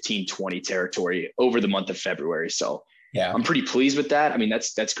close to 15, 20 territory over the month of February. So yeah, I'm pretty pleased with that. I mean,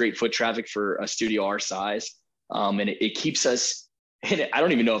 that's great foot traffic for a studio our size. And it keeps us, and I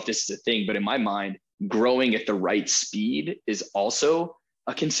don't even know if this is a thing, but in my mind, growing at the right speed is also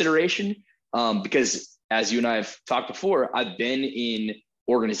a consideration. Because as you and I have talked before, I've been in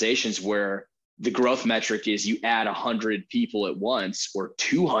organizations where the growth metric is you add 100 people at once or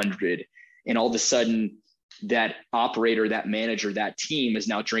 200, and all of a sudden that operator, that manager, that team is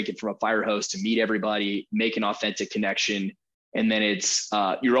now drinking from a fire hose to meet everybody, make an authentic connection. And then it's,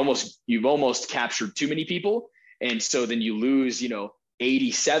 you've almost captured too many people. And so then you lose,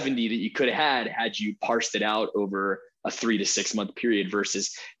 80, 70 that you could have had you parsed it out over a 3 to 6 month period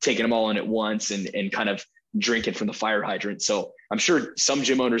versus taking them all in at once and kind of drinking from the fire hydrant. So I'm sure some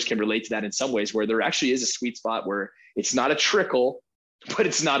gym owners can relate to that in some ways, where there actually is a sweet spot where it's not a trickle, but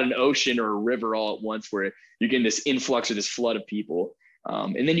it's not an ocean or a river all at once, where you're getting this influx or this flood of people.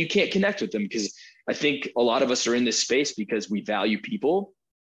 And then you can't connect with them, because I think a lot of us are in this space because we value people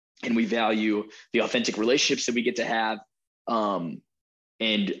and we value the authentic relationships that we get to have.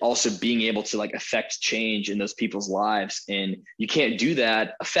 And also being able to like affect change in those people's lives. And you can't do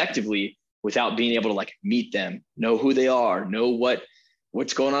that effectively without being able to like meet them, know who they are, know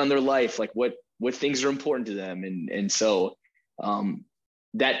what's going on in their life, like what things are important to them. And so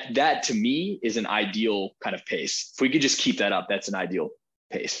that to me is an ideal kind of pace. If we could just keep that up, that's an ideal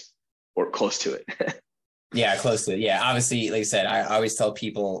pace or close to it. Yeah, close to it. Yeah. Obviously, like I said, I always tell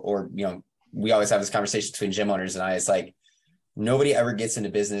people, or, we always have this conversation between gym owners and it's like, nobody ever gets into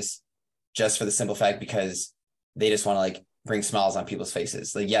business just for the simple fact because they just want to like bring smiles on people's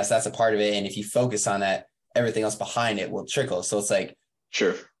faces. Like, yes, that's a part of it. And if you focus on that, everything else behind it will trickle. So it's like,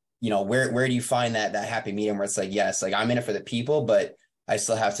 sure. Where do you find that happy medium where it's like, yes, like I'm in it for the people, but I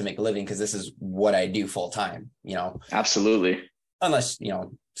still have to make a living because this is what I do full time, Absolutely. Unless,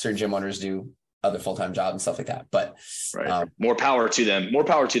 certain gym owners do other full-time jobs and stuff like that. But right. More power to them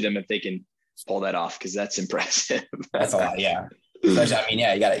if they can pull that off, because that's impressive. That's a lot. Yeah. Especially, I mean,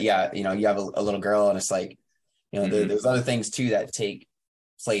 yeah, you got to, yeah, you have a little girl, and it's like, there's other things too that take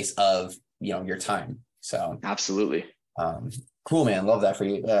place of, your time. So absolutely. Cool, man. Love that for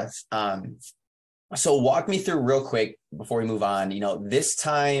you. Yes. So walk me through real quick before we move on, this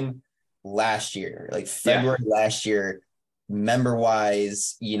time last year, like February last year, member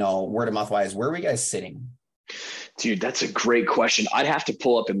wise, word of mouth wise, where were you guys sitting? Dude, that's a great question. I'd have to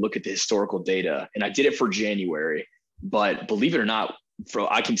pull up and look at the historical data, and I did it for January, but believe it or not,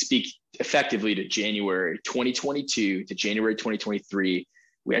 I can speak effectively to January 2022 to January 2023.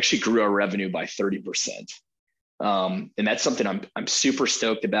 We actually grew our revenue by 30%. And that's something I'm super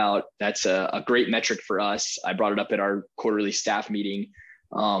stoked about. That's a great metric for us. I brought it up at our quarterly staff meeting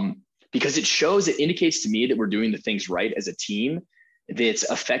because it indicates to me that we're doing the things right as a team that's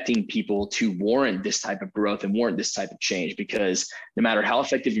affecting people to warrant this type of growth and warrant this type of change. Because no matter how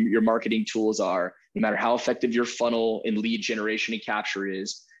effective your marketing tools are, no matter how effective your funnel and lead generation and capture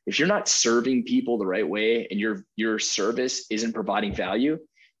is, if you're not serving people the right way and your service isn't providing value,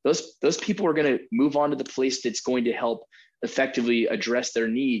 those people are going to move on to the place that's going to help effectively address their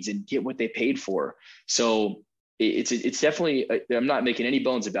needs and get what they paid for. So it's definitely, I'm not making any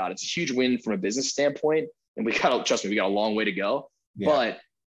bones about it. It's a huge win from a business standpoint. And we got a long way to go. Yeah. But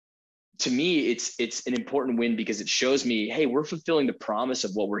to me, it's an important win because it shows me, hey, we're fulfilling the promise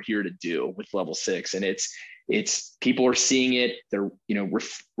of what we're here to do with Level 6. And it's people are seeing it. They're,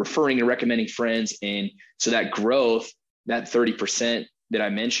 referring and recommending friends. And so that growth, that 30% that I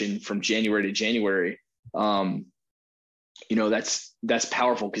mentioned from January to January, that's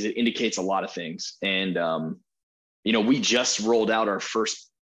powerful because it indicates a lot of things. And, we just rolled out our first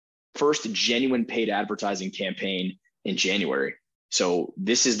genuine paid advertising campaign in January. So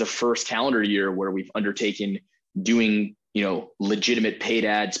this is the first calendar year where we've undertaken doing, legitimate paid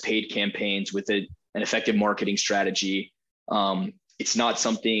ads, paid campaigns with an effective marketing strategy. It's not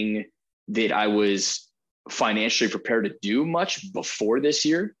something that I was financially prepared to do much before this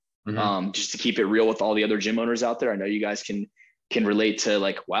year. Just to keep it real with all the other gym owners out there. I know you guys can relate to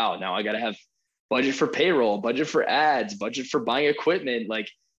like, wow, now I got to have budget for payroll, budget for ads, budget for buying equipment. Like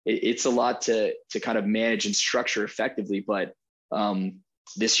it's a lot to kind of manage and structure effectively. But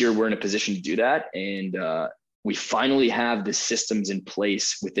this year we're in a position to do that. And we finally have the systems in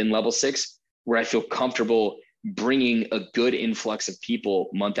place within Level 6 where I feel comfortable bringing a good influx of people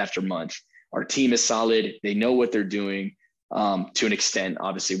month after month. Our team is solid. They know what they're doing to an extent.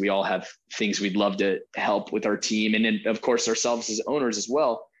 Obviously, we all have things we'd love to help with our team. And then, of course, ourselves as owners as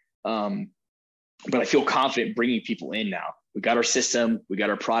well. But I feel confident bringing people in now. We got our system. We got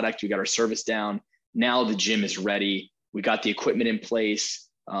our product. We got our service down. Now the gym is ready. We got the equipment in place.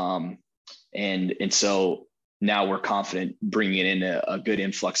 And so now we're confident bringing in a good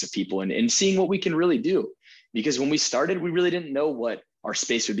influx of people and seeing what we can really do. Because when we started, we really didn't know what our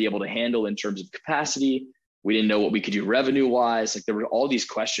space would be able to handle in terms of capacity. We didn't know what we could do revenue wise. Like there were all these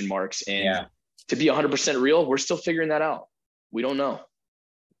question marks, and to be 100% real, we're still figuring that out. We don't know.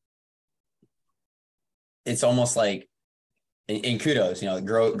 It's almost like, in kudos,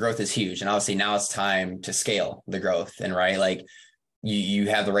 growth is huge. And obviously now it's time to scale the growth. And right, like you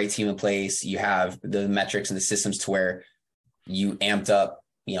have the right team in place, you have the metrics and the systems to where you amped up,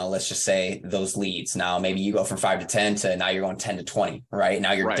 let's just say those leads. Now, maybe you go from 5 to 10 to now you're going 10 to 20, right?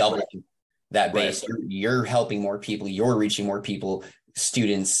 Now you're doubling that base. Right. You're helping more people. You're reaching more people,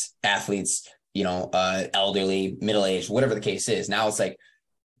 students, athletes, elderly, middle-aged, whatever the case is. Now it's like,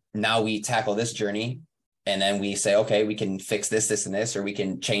 now we tackle this journey and then we say, okay, we can fix this, this, and this, or we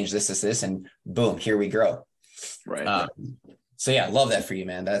can change this, and boom, here we grow. Right. So yeah, love that for you,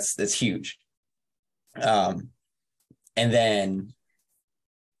 man. That's huge. And then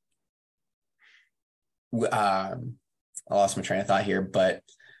I lost my train of thought here, but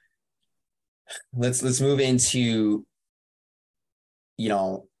let's move into,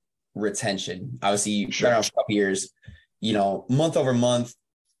 retention. Obviously you've been around for a couple years, month over month,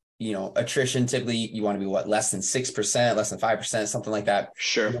 attrition, typically you want to be less than 6%, less than 5%, something like that.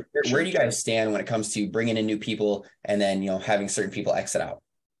 Sure. Where do you guys stand when it comes to bringing in new people and then, having certain people exit out?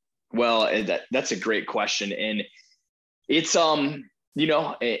 Well, that's a great question. And it's, and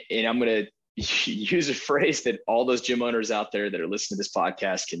I'm going to use a phrase that all those gym owners out there that are listening to this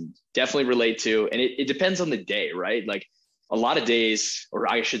podcast can definitely relate to. And it depends on the day, right? Like a lot of days,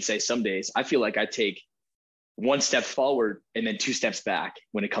 or I should say some days, I feel like I take one step forward and then 2 steps back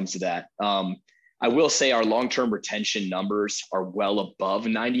when it comes to that. I will say our long-term retention numbers are well above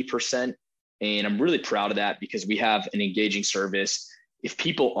 90%. And I'm really proud of that because we have an engaging service. If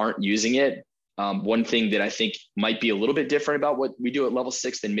people aren't using it, one thing that I think might be a little bit different about what we do at Level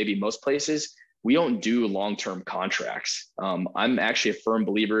 6 than maybe most places, we don't do long-term contracts. I'm actually a firm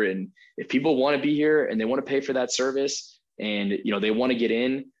believer in if people want to be here and they want to pay for that service and, they want to get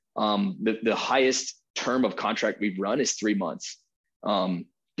in, the highest term of contract we've run is 3 months.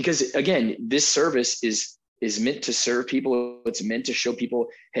 Because again, this service is meant to serve people. It's meant to show people,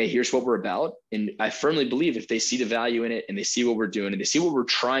 hey, here's what we're about. And I firmly believe if they see the value in it and they see what we're doing and they see what we're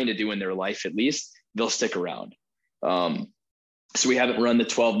trying to do in their life, at least they'll stick around. So we haven't run the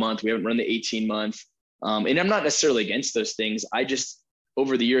 12-month, we haven't run the 18-month. And I'm not necessarily against those things. I just,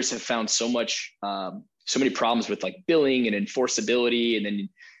 over the years, have found so many problems with like billing and enforceability. And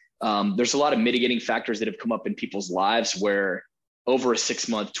then there's a lot of mitigating factors that have come up in people's lives where over a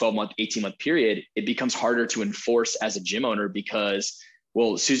 6-month, 12-month, 18-month period, it becomes harder to enforce as a gym owner because,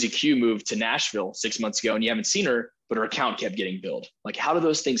 well, Susie Q moved to Nashville 6 months ago and you haven't seen her, but her account kept getting billed. Like, how do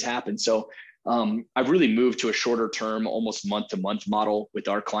those things happen? So I've really moved to a shorter term, almost month-to-month model with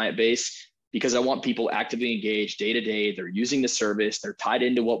our client base because I want people actively engaged day to day. They're using the service. They're tied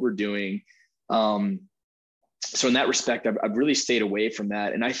into what we're doing. So in that respect, I've really stayed away from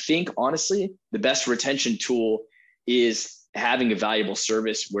that. And I think, honestly, the best retention tool is having a valuable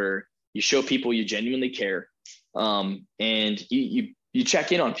service where you show people you genuinely care, and you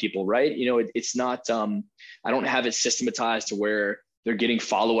check in on people, right? You know, it's not, I don't have it systematized to where they're getting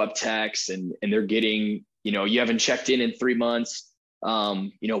follow-up texts and they're getting, you know, you haven't checked in 3 months.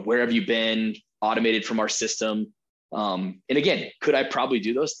 You know, where have you been? Automated from our system. And again, could I probably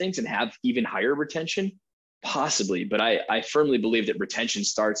do those things and have even higher retention? Possibly, but I firmly believe that retention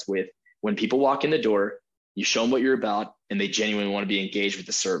starts with when people walk in the door, you show them what you're about and they genuinely want to be engaged with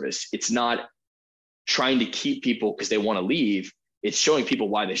the service. It's not trying to keep people because they want to leave. It's showing people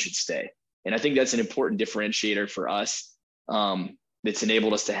why they should stay. And I think that's an important differentiator for us. That's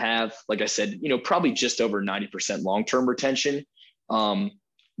enabled us to have, like I said, you know, probably just over 90% long-term retention.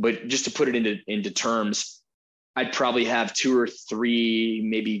 But just to put it into terms, I'd probably have 2 or 3,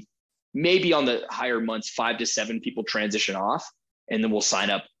 maybe on the higher months, 5 to 7 people transition off, and then we'll sign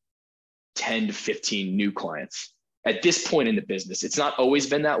up 10 to 15 new clients at this point in the business. It's not always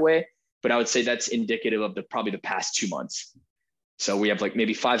been that way, but I would say that's indicative of probably the past 2 months. So we have like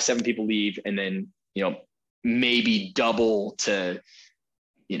maybe 5, 7 people leave, and then, you know, maybe double to,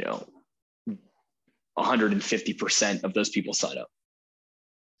 you know, 150% of those people sign up.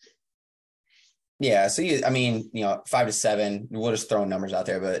 Yeah. So I mean, you know, 5 to 7, we'll just throw numbers out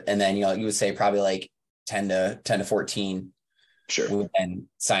there, but, and then, you know, you would say probably like 10 to 14. Sure. Would then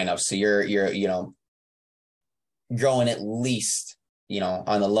sign up. So you're, you know, growing at least, you know,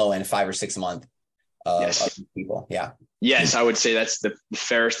 on the low end, 5 or 6 a month of people. Yeah. Yes. I would say that's the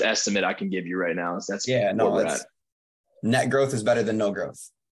fairest estimate I can give you right now. That's net growth is better than no growth.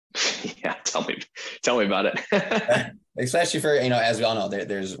 Yeah. Tell me about it. Especially for, you know, as we all know,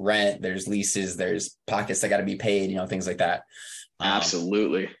 there's rent, there's leases, there's pockets that got to be paid, you know, things like that.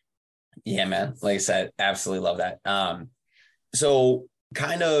 Absolutely. Yeah, man. Like I said, absolutely love that. So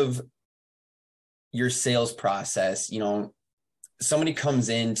kind of your sales process, you know, somebody comes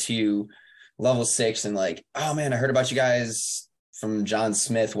into level 6 and like, oh man, I heard about you guys from John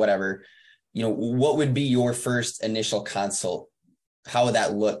Smith, whatever, you know, what would be your first initial consult? How would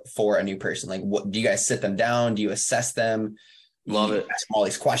that look for a new person? Like, what do you guys sit them down? Do you assess them? Love it. Ask them all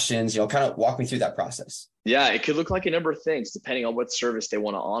these questions, you know, kind of walk me through that process. Yeah, it could look like a number of things depending on what service they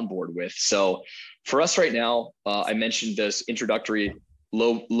want to onboard with. So for us right now, I mentioned those introductory,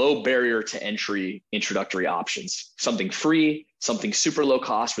 low barrier to entry introductory options, something free, something super low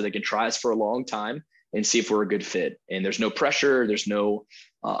cost where they can try us for a long time and see if we're a good fit. And there's no pressure, there's no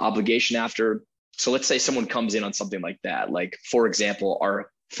obligation after. So let's say someone comes in on something like that, like for example,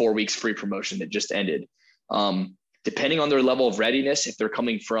 our 4 weeks free promotion that just ended. Depending on their level of readiness, if they're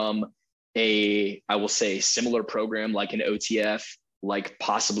coming from I will say similar program like an OTF, like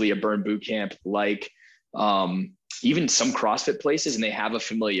possibly a burn boot camp, like even some CrossFit places, and they have a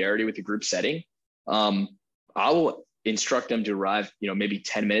familiarity with the group setting, I'll instruct them to arrive, you know, maybe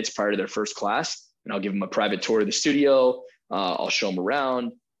 10 minutes prior to their first class, and I'll give them a private tour of the studio. I'll show them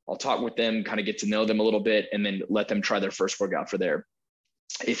around. I'll talk with them, kind of get to know them a little bit, and then let them try their first workout for there.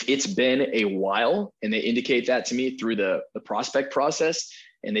 If it's been a while and they indicate that to me through the prospect process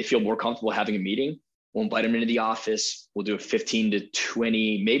and they feel more comfortable having a meeting, we'll invite them into the office. We'll do a 15 to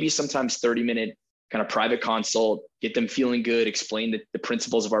 20, maybe sometimes 30-minute kind of private consult, get them feeling good, explain the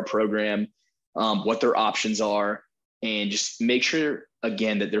principles of our program, what their options are, and just make sure,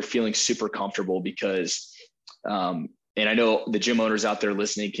 again, that they're feeling super comfortable because and I know the gym owners out there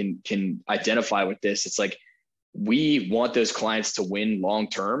listening can identify with this. It's like, we want those clients to win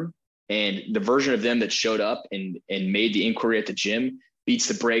long-term, and the version of them that showed up and made the inquiry at the gym beats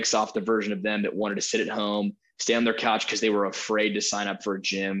the brakes off the version of them that wanted to sit at home, stay on their couch because they were afraid to sign up for a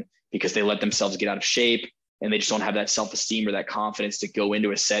gym because they let themselves get out of shape and they just don't have that self-esteem or that confidence to go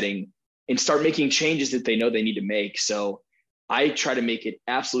into a setting and start making changes that they know they need to make. So I try to make it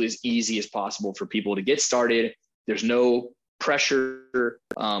absolutely as easy as possible for people to get started. There's no pressure.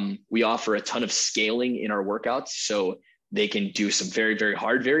 We offer a ton of scaling in our workouts, so they can do some very, very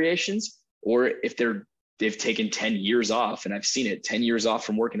hard variations, or if they've taken 10 years off, and I've seen it, 10 years off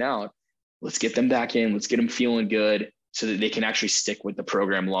from working out, let's get them back in, let's get them feeling good so that they can actually stick with the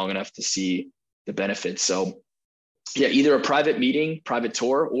program long enough to see the benefits. So yeah, either a private meeting, private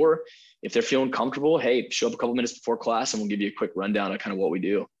tour, or if they're feeling comfortable, hey, show up a couple minutes before class and we'll give you a quick rundown of kind of what we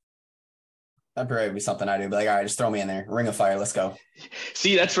do. That'd probably be something I do. Be like, all right, just throw me in there. Ring of fire. Let's go.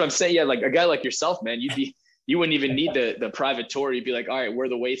 See, that's what I'm saying. Yeah. Like a guy like yourself, man, you wouldn't even need the private tour. You'd be like, all right, where are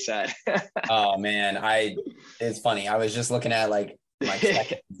the weights at? Oh man. It's funny. I was just looking at like my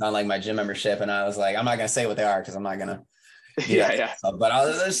seconds on like my gym membership, and I was like, I'm not going to say what they are, cause I'm not going to. Yeah.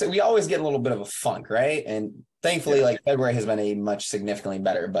 But we always get a little bit of a funk, right? And thankfully, like February has been a much significantly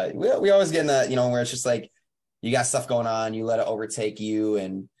better, but we always get in that, where it's just like, you got stuff going on, you let it overtake you.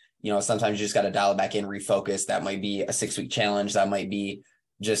 And, sometimes you just got to dial it back in, refocus. That might be a 6-week challenge. That might be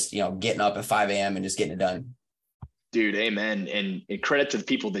just, getting up at 5 a.m. and just getting it done. Dude, amen. And credit to the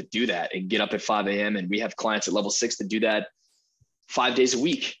people that do that and get up at 5 a.m. And we have clients at level 6 that do that 5 days a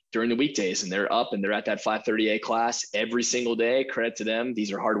week during the weekdays, and they're up and they're at that 5:30 a class every single day. Credit to them.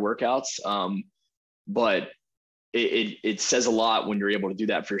 These are hard workouts. But it says a lot when you're able to do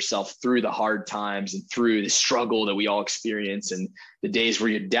that for yourself through the hard times and through the struggle that we all experience, and the days where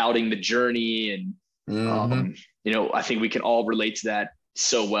you're doubting the journey. And, I think we can all relate to that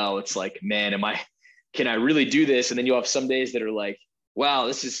so well. It's like, man, can I really do this? And then you'll have some days that are like, wow,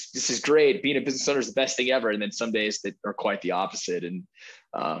 this is great. Being a business owner is the best thing ever. And then some days that are quite the opposite. And,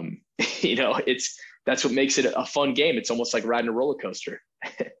 that's what makes it a fun game. It's almost like riding a roller coaster.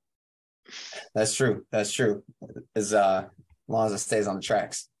 That's true. As long as it stays on the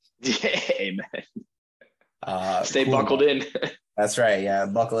tracks. Yeah, amen. Stay cool. Buckled in. That's right. Yeah.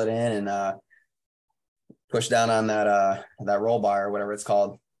 Buckle it in and push down on that roll bar or whatever it's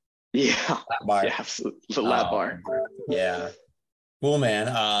called. Yeah. Lap bar. Yeah, absolutely. The lap bar. Yeah. Cool, man.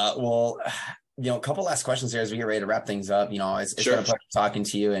 A couple last questions here as we get ready to wrap things up. It's been a pleasure talking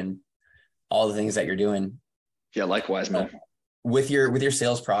to you and all the things that you're doing. Yeah. Likewise, man. With your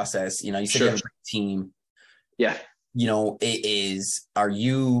sales process, you said you have a great team. Yeah. Are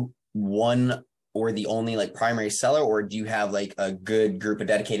you one or the only like primary seller, or do you have like a good group of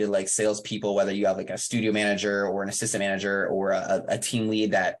dedicated like salespeople, whether you have like a studio manager or an assistant manager or a team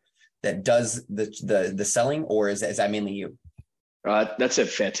lead that does the selling, or is that mainly you? That's a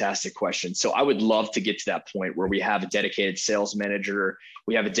fantastic question. So I would love to get to that point where we have a dedicated sales manager,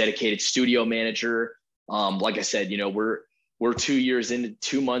 we have a dedicated studio manager. Like I said, we're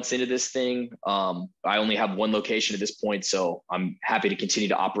 2 months into this thing. I only have one location at this point, so I'm happy to continue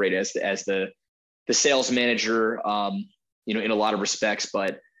to operate as the sales manager, in a lot of respects.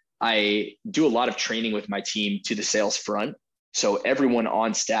 But I do a lot of training with my team to the sales front. So everyone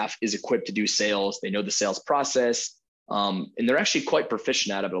on staff is equipped to do sales. They know the sales process, and they're actually quite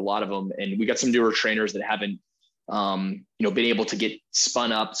proficient at it, a lot of them. And we got some newer trainers that haven't, been able to get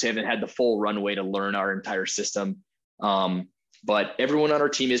spun up, so haven't had the full runway to learn our entire system. But everyone on our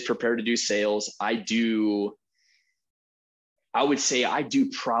team is prepared to do sales. I would say I do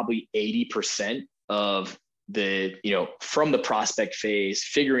probably 80% of the, from the prospect phase,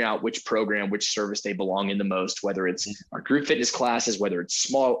 figuring out which program, which service they belong in the most, whether it's our group fitness classes, whether it's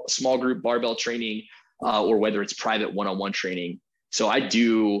small group barbell training, or whether it's private one-on-one training. So I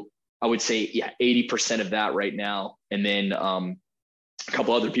would say, 80% of that right now. And then a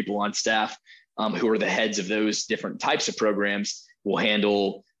couple other people on staff who are the heads of those different types of programs will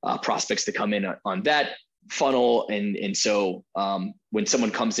handle prospects that come in on that funnel. And so when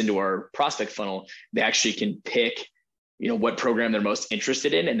someone comes into our prospect funnel, they actually can pick, what program they're most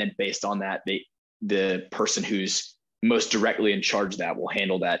interested in. And then based on that, the person who's most directly in charge of that will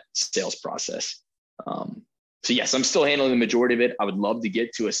handle that sales process. So yes, I'm still handling the majority of it. I would love to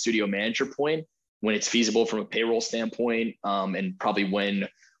get to a studio manager point when it's feasible from a payroll standpoint, and probably when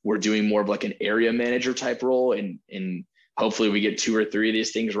we're doing more of like an area manager type role, and hopefully we get 2 or 3 of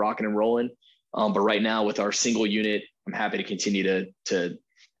these things rocking and rolling. But right now with our single unit, I'm happy to continue to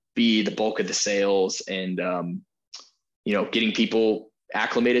be the bulk of the sales and, getting people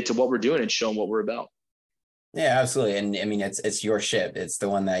acclimated to what we're doing and showing what we're about. Yeah, absolutely. And I mean, it's your ship. It's the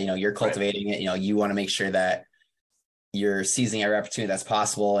one that, you're cultivating it. You want to make sure that you're seizing every opportunity that's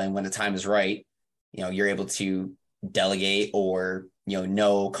possible. And when the time is right, you're able to delegate or,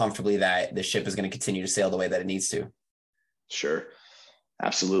 know comfortably that the ship is going to continue to sail the way that it needs to. Sure.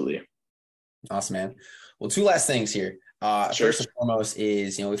 Absolutely. Awesome, man. Well, 2 last things here. Sure. First and foremost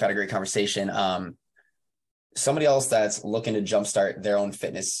is, we've had a great conversation. Somebody else that's looking to jumpstart their own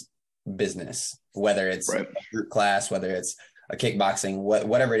fitness business, whether it's a group class, whether it's a kickboxing,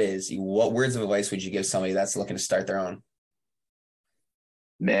 whatever it is, what words of advice would you give somebody that's looking to start their own?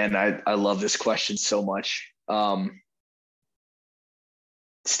 Man, I love this question so much.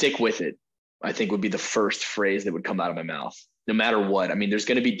 Stick with it, I think would be the first phrase that would come out of my mouth, no matter what. I mean, there's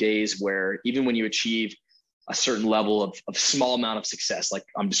going to be days where even when you achieve a certain level of small amount of success, like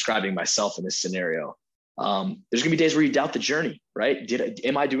I'm describing myself in this scenario, there's gonna be days where you doubt the journey, right?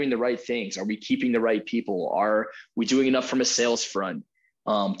 Am I doing the right things? Are we keeping the right people? Are we doing enough from a sales front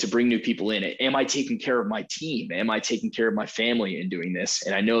to bring new people in? Am I taking care of my team? Am I taking care of my family in doing this?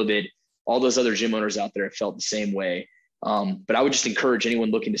 And I know that all those other gym owners out there have felt the same way. But I would just encourage anyone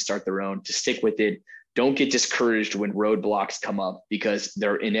looking to start their own to stick with it. Don't get discouraged when roadblocks come up, because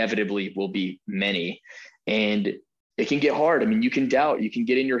there inevitably will be many. And it can get hard. I mean, you can doubt, you can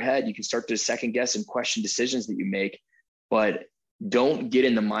get in your head, you can start to second guess and question decisions that you make, but don't get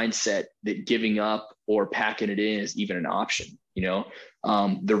in the mindset that giving up or packing it in is even an option.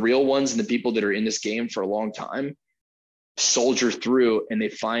 The real ones and the people that are in this game for a long time soldier through, and they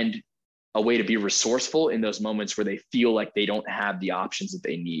find a way to be resourceful in those moments where they feel like they don't have the options that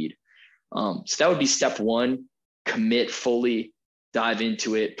they need. So that would be step one: commit fully, dive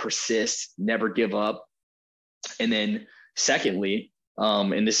into it, persist, never give up. And then secondly,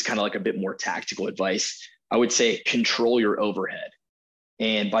 and this is kind of like a bit more tactical advice, I would say control your overhead.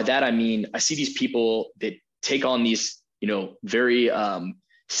 And by that, I mean, I see these people that take on these, very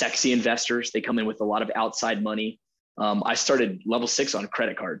sexy investors. They come in with a lot of outside money. I started level 6 on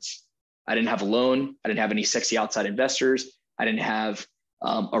credit cards. I didn't have a loan. I didn't have any sexy outside investors. I didn't have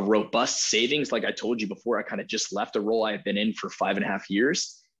a robust savings. Like I told you before, I kind of just left a role I had been in for 5.5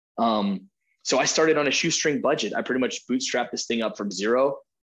 years. So I started on a shoestring budget. I pretty much bootstrapped this thing up from zero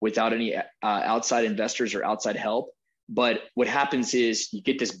without any outside investors or outside help. But what happens is you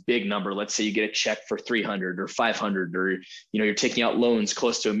get this big number. Let's say you get a check for 300 or 500, or, you're taking out loans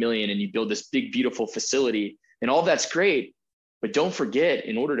close to $1 million, and you build this big, beautiful facility, and all that's great. But don't forget,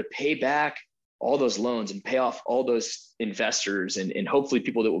 in order to pay back all those loans and pay off all those investors and hopefully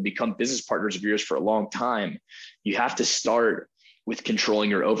people that will become business partners of yours for a long time, you have to start with controlling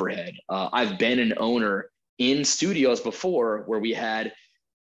your overhead. I've been an owner in studios before where we had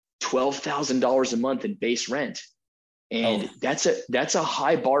 $12,000 a month in base rent. And that's a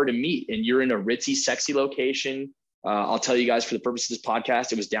high bar to meet. And you're in a ritzy, sexy location. I'll tell you guys, for the purpose of this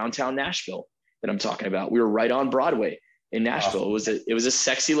podcast, it was downtown Nashville that I'm talking about. We were right on Broadway in Nashville. Awesome. It was a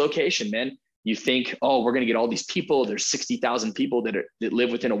sexy location, man. You think, we're going to get all these people. There's 60,000 people that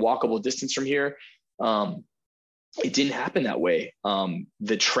live within a walkable distance from here. It didn't happen that way.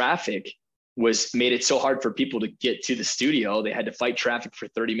 The traffic made it so hard for people to get to the studio. They had to fight traffic for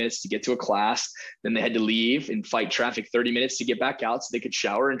 30 minutes to get to a class. Then they had to leave and fight traffic 30 minutes to get back out so they could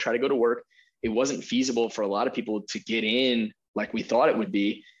shower and try to go to work. It wasn't feasible for a lot of people to get in like we thought it would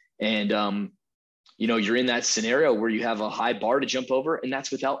be. And, you're in that scenario where you have a high bar to jump over, and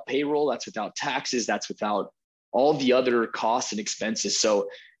that's without payroll, that's without taxes, that's without all the other costs and expenses. So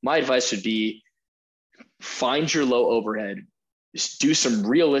my advice would be, find your low overhead, do some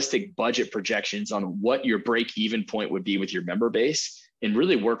realistic budget projections on what your break-even point would be with your member base, and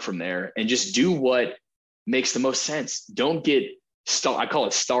really work from there, and just do what makes the most sense. Don't get I call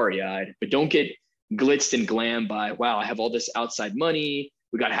it starry-eyed, but don't get glitzed and glammed by, wow, I have all this outside money.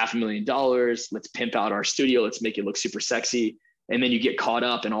 We got $500,000. Let's pimp out our studio. Let's make it look super sexy. And then you get caught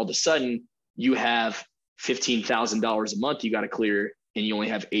up, and all of a sudden you have $15,000 a month you got to clear, and you only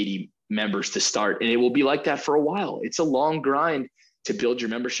have 80 members to start. And it will be like that for a while. It's a long grind to build your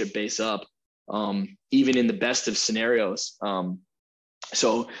membership base up, even in the best of scenarios.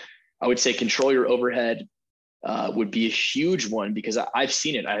 So I would say control your overhead would be a huge one, because I've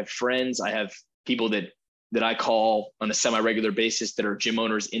seen it. I have friends, I have people that I call on a semi-regular basis that are gym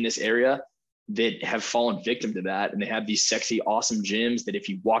owners in this area that have fallen victim to that. And they have these sexy, awesome gyms that if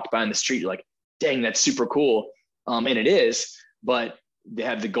you walk by on the street, you're like, dang, that's super cool. And it is, but they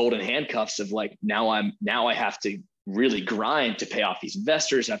have the golden handcuffs of like, now I have to really grind to pay off these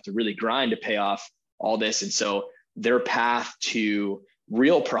investors. I have to really grind to pay off all this. And so their path to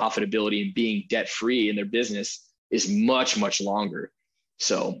real profitability and being debt-free in their business is much, much longer.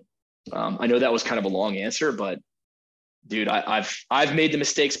 So I know that was kind of a long answer, but dude, I've made the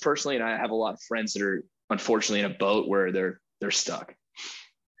mistakes personally, and I have a lot of friends that are unfortunately in a boat where they're stuck.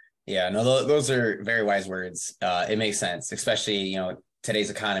 Yeah, no, those are very wise words. It makes sense, especially,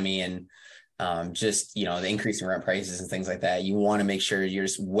 today's economy and just, the increasing rent prices and things like that. You want to make sure you're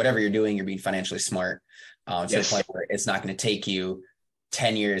just, whatever you're doing, you're being financially smart. to the point where it's not going to take you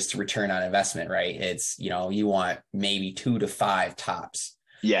 10 years to return on investment, right? It's, you want maybe 2 to 5 tops.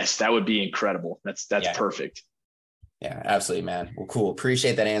 Yes, that would be incredible. That's perfect. Yeah, absolutely, man. Well, cool.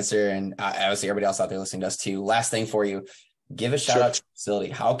 Appreciate that answer. And obviously everybody else out there listening to us too. Last thing for you, give a shout out to your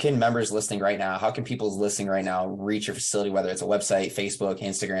facility. How can members listening right now, how can people listening right now reach your facility, whether it's a website, Facebook,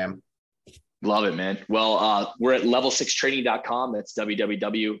 Instagram? Love it, man. Well, we're at level6training.com. That's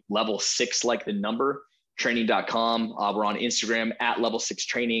www.level6 like the number training.com. We're on Instagram at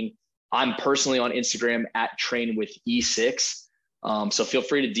level6training. I'm personally on Instagram at trainwithe6. So feel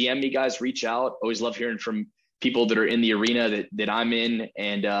free to DM me, guys, reach out. Always love hearing from people that are in the arena that I'm in,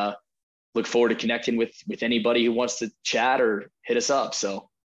 and look forward to connecting with anybody who wants to chat or hit us up. So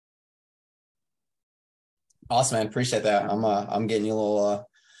awesome, man. Appreciate that. I'm getting you a little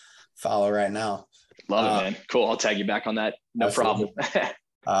follow right now. Love it, man. Cool. I'll tag you back on that. No absolutely. Problem.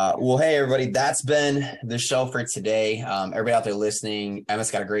 Well, hey, everybody, that's been the show for today. Everybody out there listening,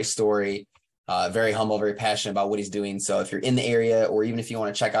 Emmitt's got a great story, very humble, very passionate about what he's doing. So if you're in the area, or even if you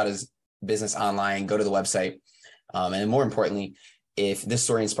want to check out his business online, go to the website. And more importantly, if this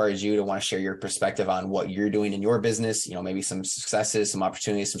story inspires you to want to share your perspective on what you're doing in your business, maybe some successes, some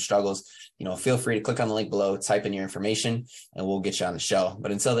opportunities, some struggles, feel free to click on the link below, type in your information, and we'll get you on the show.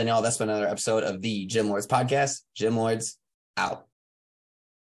 But until then, y'all, that's been another episode of the Gym Lords Podcast. Gym Lords out.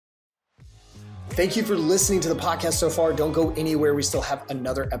 Thank you for listening to the podcast so far. Don't go anywhere. We still have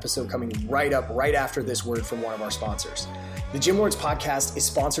another episode coming right after this word from one of our sponsors. The Gym Lords podcast is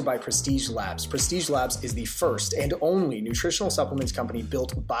sponsored by Prestige Labs. Prestige Labs is the first and only nutritional supplements company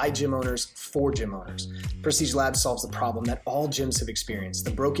built by gym owners for gym owners. Prestige Labs solves the problem that all gyms have experienced: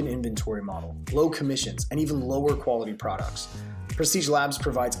 the broken inventory model, low commissions, and even lower quality products. Prestige Labs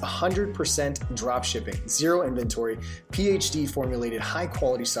provides 100% drop shipping, zero inventory, PhD formulated high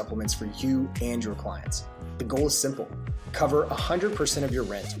quality supplements for you and your clients. The goal is simple: cover 100% of your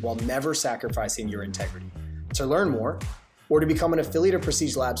rent while never sacrificing your integrity. To learn more, or to become an affiliate of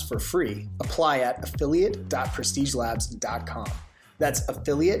Prestige Labs for free, apply at affiliate.prestigelabs.com. That's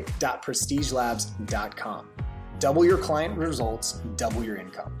affiliate.prestigelabs.com. Double your client results, double your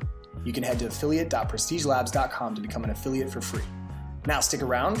income. You can head to affiliate.prestigelabs.com to become an affiliate for free. Now stick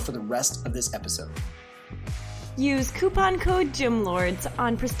around for the rest of this episode. Use coupon code GYMLORDS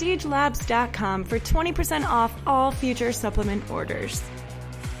on prestigelabs.com for 20% off all future supplement orders.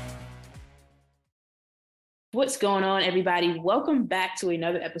 What's going on, everybody? Welcome back to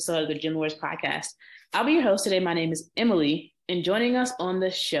another episode of the Gym Lords Podcast. I'll be your host today. My name is Emily, and joining us on the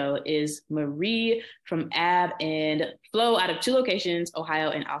show is Marie from Ab and Flow out of 2 locations, Ohio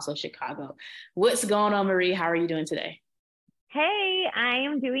and also Chicago. What's going on, Marie? How are you doing today? Hey, I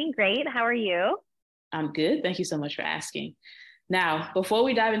am doing great. How are you? I'm good. Thank you so much for asking. Now, before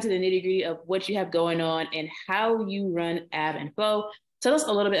we dive into the nitty-gritty of what you have going on and how you run Ab and Flow, tell us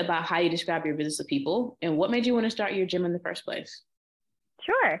a little bit about how you describe your business to people and what made you want to start your gym in the first place.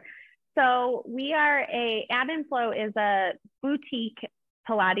 Sure. So Ab and Flow is a boutique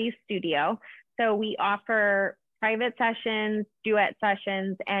Pilates studio. So we offer private sessions, duet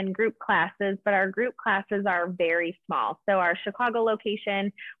sessions, and group classes, but our group classes are very small. So our Chicago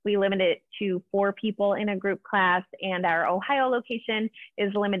location, we limit it to 4 people in a group class, and our Ohio location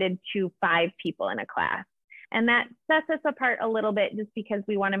is limited to 5 people in a class. And that sets us apart a little bit just because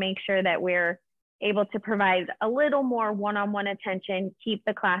we want to make sure that we're able to provide a little more one-on-one attention, keep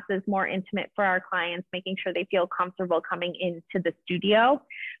the classes more intimate for our clients, making sure they feel comfortable coming into the studio,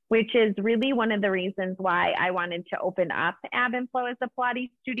 which is really one of the reasons why I wanted to open up Ab and Flow as a Pilates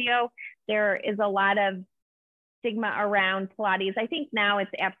studio. There is a lot of stigma around Pilates. I think now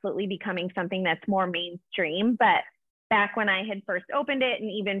it's absolutely becoming something that's more mainstream, but back when I had first opened it, and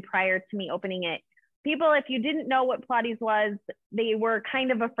even prior to me opening it, people, if you didn't know what Pilates was, they were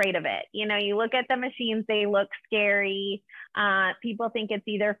kind of afraid of it. You look at the machines, they look scary. People think it's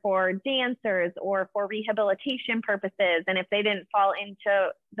either for dancers or for rehabilitation purposes. And if they didn't fall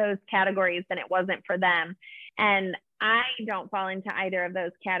into those categories, then it wasn't for them. And I don't fall into either of those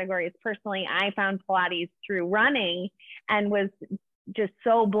categories. Personally, I found Pilates through running and was just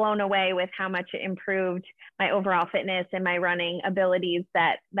so blown away with how much it improved my overall fitness and my running abilities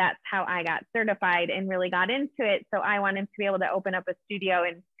that's how I got certified and really got into it. So I wanted to be able to open up a studio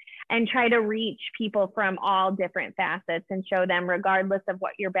and try to reach people from all different facets and show them, regardless of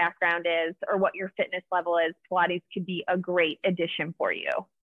what your background is or what your fitness level is, Pilates could be a great addition for you.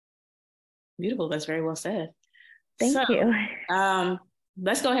 Beautiful. That's very well said. Thank you.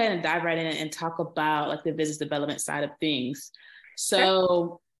 Let's go ahead and dive right in and talk about like the business development side of things.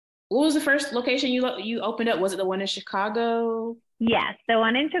 So what was the first location you opened up? Was it the one in Chicago? Yes, the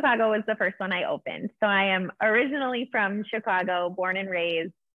one in Chicago was the first one I opened. So I am originally from Chicago, born and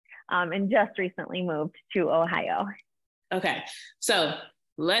raised, and just recently moved to Ohio. Okay. So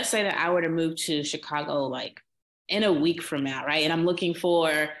let's say that I were to move to Chicago like in a week from now, right? And I'm looking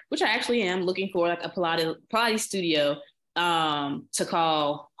for, which I actually am, looking for like a Pilates studio to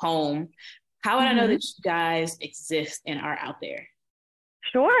call home. How would I know that you guys exist and are out there?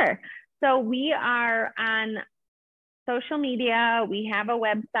 Sure. So we are on social media. We have a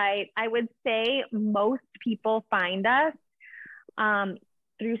website. I would say most people find us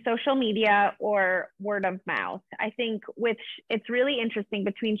through social media or word of mouth. I think it's really interesting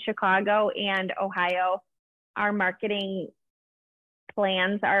between Chicago and Ohio. Our marketing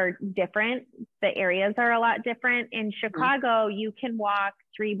plans are different. The areas are a lot different. In Chicago, you can walk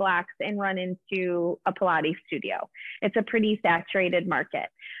 3 blocks and run into a Pilates studio. It's a pretty saturated market.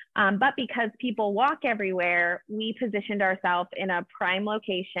 But because people walk everywhere, we positioned ourselves in a prime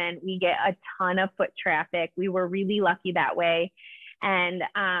location. We get a ton of foot traffic. We were really lucky that way. And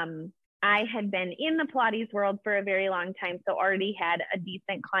I had been in the Pilates world for a very long time, so already had a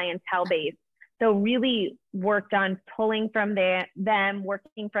decent clientele base. So really worked on pulling from them,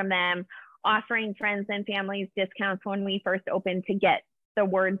 working from them, offering friends and families discounts when we first opened to get the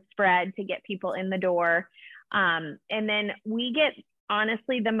word spread, to get people in the door. And then we get,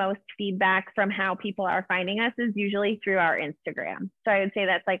 honestly, the most feedback from how people are finding us is usually through our Instagram. So I would say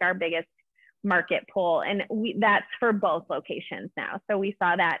that's like our biggest market pull. And that's for both locations now. So we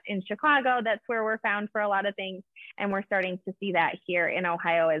saw that in Chicago, that's where we're found for a lot of things. And we're starting to see that here in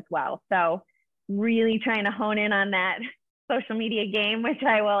Ohio as well. So really trying to hone in on that social media game, which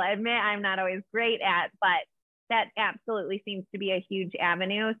I will admit I'm not always great at, but that absolutely seems to be a huge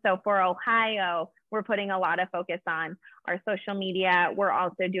avenue. So for Ohio, we're putting a lot of focus on our social media. We're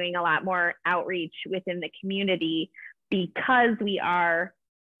also doing a lot more outreach within the community because we are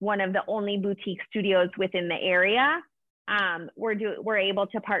one of the only boutique studios within the area. We're able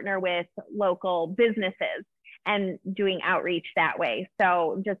to partner with local businesses and doing outreach that way.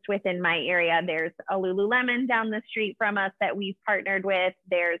 So just within my area, there's a Lululemon down the street from us that we've partnered with.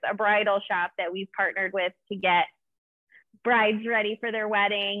 There's a bridal shop that we've partnered with to get brides ready for their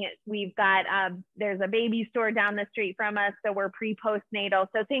wedding. We've got, there's a baby store down the street from us. So we're pre-postnatal,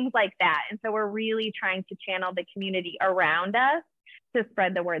 so things like that. And so we're really trying to channel the community around us to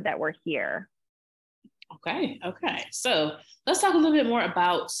spread the word that we're here. Okay. So let's talk a little bit more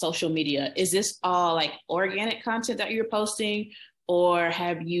about social media. Is this all like organic content that you're posting, or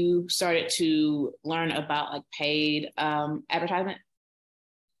have you started to learn about like paid advertisement?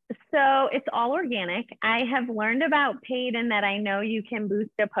 So it's all organic. I have learned about paid in that I know you can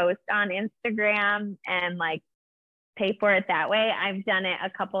boost a post on Instagram and like pay for it that way. I've done it a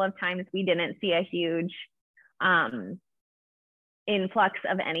couple of times. We didn't see a huge influx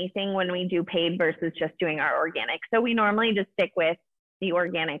of anything when we do paid versus just doing our organic. So we normally just stick with the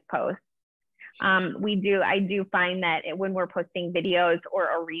organic posts. I do find that when we're posting videos or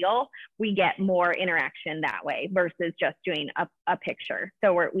a reel, we get more interaction that way versus just doing a picture.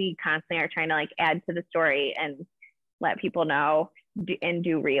 So we constantly are trying to like add to the story and let people know and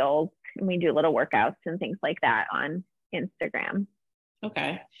do reels. And we do little workouts and things like that on Instagram.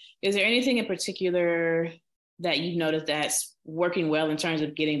 Okay. Is there anything in particular that you've noticed that's working well in terms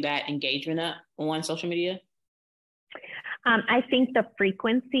of getting that engagement up on social media? I think the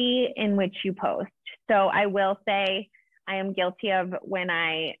frequency in which you post. So I will say I am guilty of when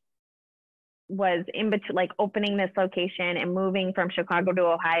I was in between, like opening this location and moving from Chicago to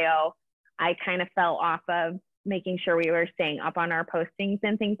Ohio, I kind of fell off of making sure we were staying up on our postings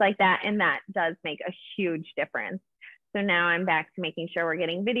and things like that. And that does make a huge difference. So now I'm back to making sure we're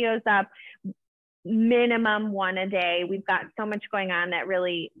getting videos up, minimum 1 a day. We've got so much going on that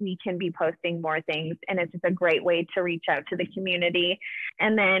really we can be posting more things, and it's just a great way to reach out to the community.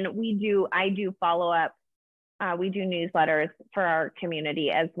 And then I do follow up. We do newsletters for our community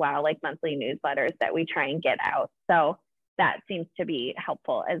as well, like monthly newsletters that we try and get out. So that seems to be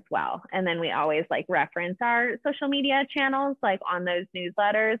helpful as well. And then we always like reference our social media channels like on those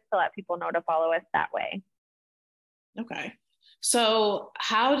newsletters to let people know to follow us that way. Okay. So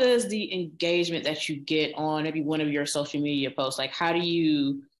how does the engagement that you get on maybe one of your social media posts, like how do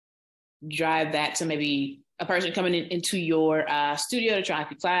you drive that to maybe a person coming into your studio to try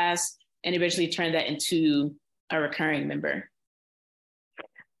your class and eventually turn that into a recurring member?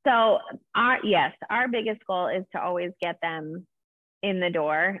 So our biggest goal is to always get them in the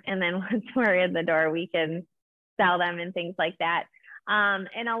door. And then once we're in the door, we can sell them and things like that.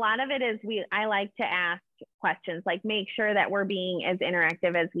 And a lot of it is I like to ask questions, like make sure that we're being as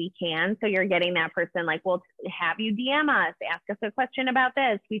interactive as we can. So you're getting that person like, we'll have you DM us, ask us a question about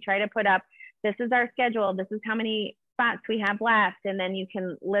this. We try to put up, this is our schedule, this is how many spots we have left. And then you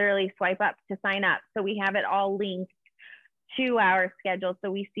can literally swipe up to sign up. So we have it all linked to our schedule.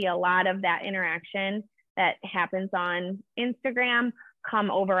 So we see a lot of that interaction that happens on Instagram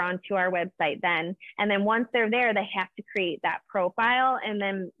come over onto our website then. And then once they're there, they have to create that profile. And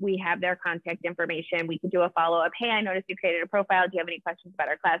then we have their contact information. We could do a follow-up. Hey, I noticed you created a profile. Do you have any questions about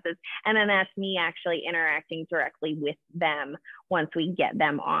our classes? And then that's me actually interacting directly with them once we get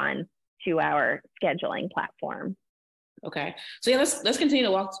them on to our scheduling platform. Okay. So yeah, let's continue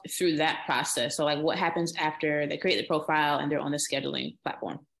to walk through that process. So like what happens after they create the profile and they're on the scheduling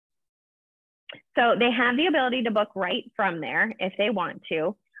platform? So they have the ability to book right from there if they want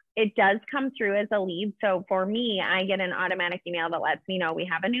to. It does come through as a lead. So for me, I get an automatic email that lets me know we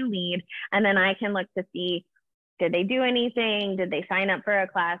have a new lead. And then I can look to see, did they do anything? Did they sign up for a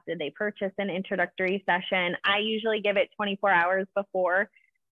class? Did they purchase an introductory session? I usually give it 24 hours before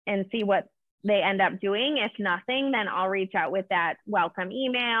and see what they end up doing. If nothing, then I'll reach out with that welcome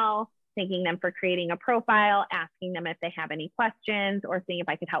email, thanking them for creating a profile, asking them if they have any questions, or seeing if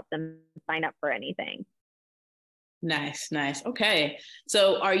I could help them sign up for anything. Nice. Okay.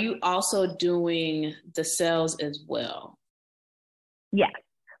 So are you also doing the sales as well? Yes.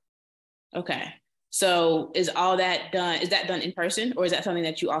 Okay. So is all that done? Is that done in person, or is that something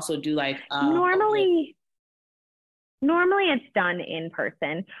that you also do like? Normally it's done in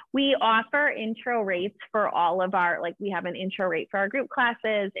person. We offer intro rates for all of our, like we have an intro rate for our group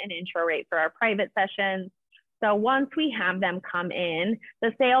classes, an intro rate for our private sessions. So once we have them come in,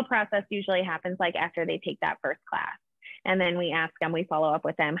 the sale process usually happens like after they take that first class. And then we ask them, we follow up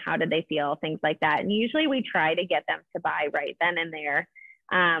with them, how did they feel, things like that. And usually we try to get them to buy right then and there.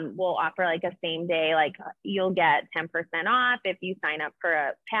 We'll offer like a same day, like you'll get 10% off if you sign up for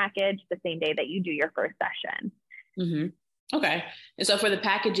a package the same day that you do your first session. Mm-hmm. Okay. And so for the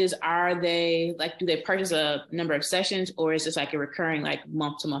packages, are they like, do they purchase a number of sessions, or is this like a recurring like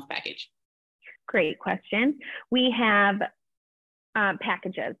month-to-month package? Great question. We have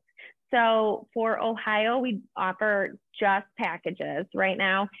packages. So for Ohio, we offer just packages. Right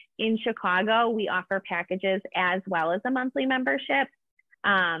now in Chicago, we offer packages as well as a monthly membership.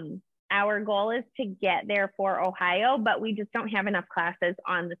 Our goal is to get there for Ohio, but we just don't have enough classes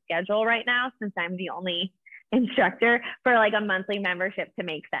on the schedule right now since I'm the only instructor for like a monthly membership to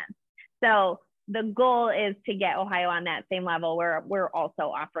make sense. So the goal is to get Ohio on that same level where we're also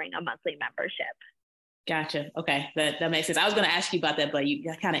offering a monthly membership. Gotcha. Okay. That makes sense. I was going to ask you about that, but you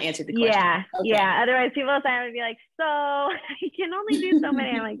kind of answered the question. Yeah. Okay. Yeah. Otherwise people sign would be like, so I can only do so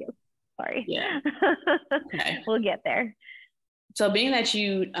many. I'm like, sorry. Yeah. Okay. We'll get there. So being that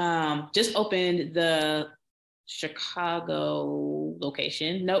you just opened the Ohio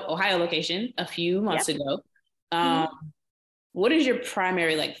location a few months ago, what is your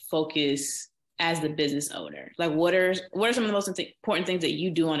primary like focus as the business owner? Like what are some of the most important things that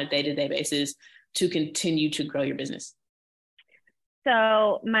you do on a day-to-day basis to continue to grow your business?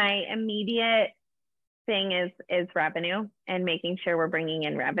 So my immediate thing is revenue and making sure we're bringing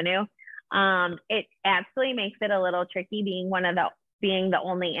in revenue. It absolutely makes it a little tricky being the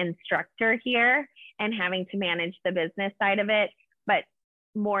only instructor here and having to manage the business side of it. But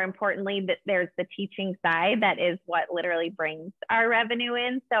more importantly, there's the teaching side that is what literally brings our revenue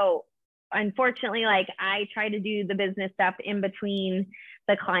in. So unfortunately, like I try to do the business stuff in between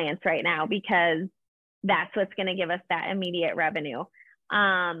the clients right now because that's what's going to give us that immediate revenue.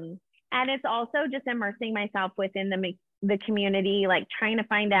 And it's also just immersing myself within the community, like trying to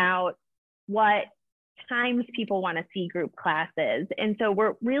find out what times people want to see group classes. And so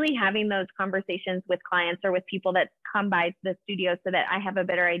we're really having those conversations with clients or with people that come by the studio so that I have a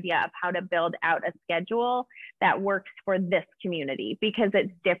better idea of how to build out a schedule that works for this community because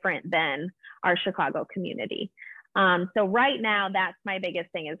it's different than our Chicago community. So right now, that's my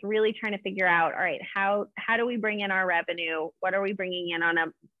biggest thing is really trying to figure out, all right, how do we bring in our revenue? What are we bringing in on a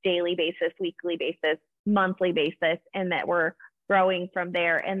daily basis, weekly basis, monthly basis, and that we're growing from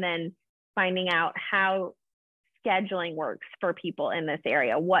there. And then finding out how scheduling works for people in this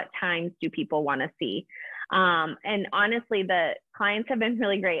area. What times do people want to see? And honestly, the clients have been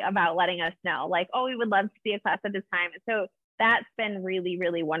really great about letting us know, like, oh, we would love to see a class at this time. So that's been really,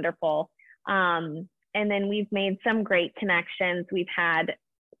 really wonderful. And then we've made some great connections. We've had,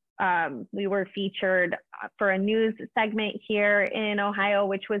 we were featured for a news segment here in Ohio,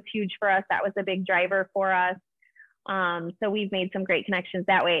 which was huge for us. That was a big driver for us. So we've made some great connections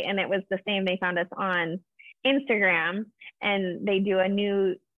that way. And it was the same. They found us on Instagram, and they do a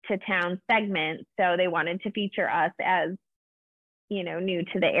new to town segment. So they wanted to feature us as, you know, new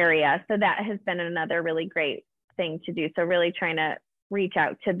to the area. So that has been another really great thing to do. So really trying to reach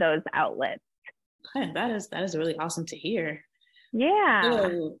out to those outlets. Okay, that is really awesome to hear. Yeah.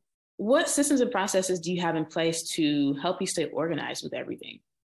 So what systems and processes do you have in place to help you stay organized with everything?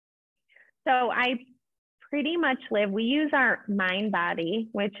 So I pretty much we use our MindBody,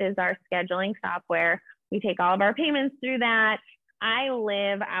 which is our scheduling software. We take all of our payments through that. I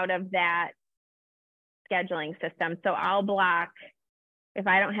live out of that scheduling system. So I'll block, if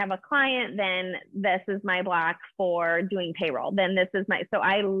I don't have a client, then this is my block for doing payroll. Then this is so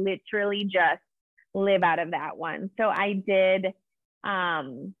I literally just live out of that one. So I did,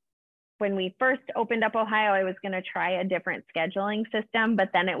 when we first opened up Ohio, I was going to try a different scheduling system, but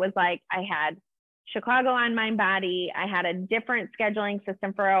then it was like I had Chicago on MindBody, I had a different scheduling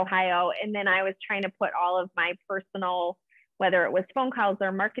system for Ohio, and then I was trying to put all of my personal, whether it was phone calls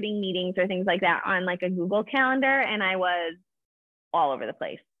or marketing meetings or things like that, on like a Google Calendar, and I was all over the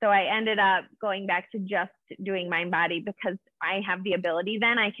place. So I ended up going back to just doing MindBody because I have the ability,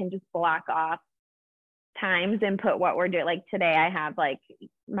 then I can just block off times and put what we're doing. Like today I have like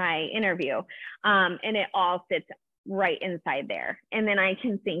my interview, and it all fits right inside there. And then I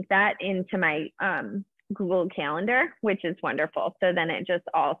can sync that into my Google Calendar, which is wonderful. So then it just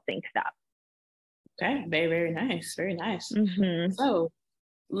all syncs up. Okay, very, very nice. Very nice. Mm-hmm. So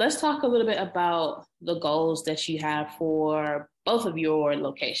let's talk a little bit about the goals that you have for both of your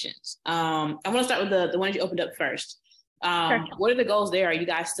locations. I want to start with the one you opened up first. Sure. What are the goals there? Are you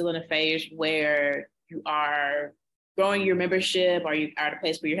guys still in a phase where you are growing your membership? Are you at a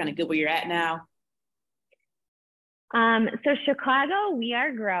place where you're kind of good where you're at now? So Chicago, we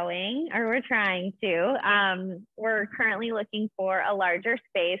are growing, or we're trying to. We're currently looking for a larger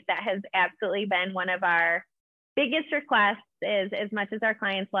space. That has absolutely been one of our biggest requests, is as much as our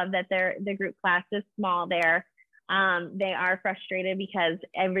clients love that the group class is small there, they are frustrated because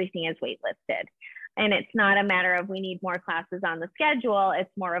everything is waitlisted. And it's not a matter of we need more classes on the schedule.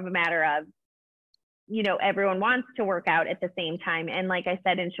 It's more of a matter of, you know, everyone wants to work out at the same time. And like I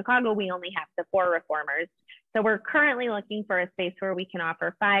said, in Chicago, we only have the 4 reformers. So we're currently looking for a space where we can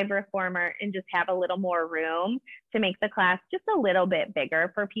offer 5 reformer and just have a little more room to make the class just a little bit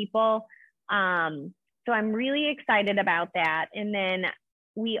bigger for people. So I'm really excited about that. And then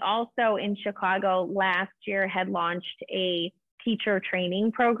we also in Chicago last year had launched a teacher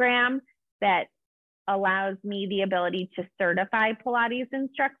training program that allows me the ability to certify Pilates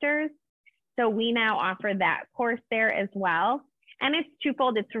instructors. So we now offer that course there as well. And it's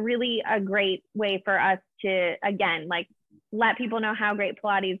twofold. It's really a great way for us to, again, like let people know how great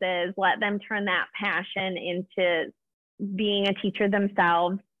Pilates is, let them turn that passion into being a teacher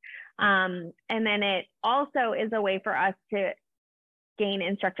themselves. And then it also is a way for us to gain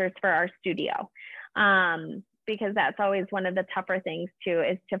instructors for our studio. Because that's always one of the tougher things too,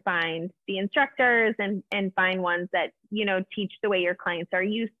 is to find the instructors and find ones that, you know, teach the way your clients are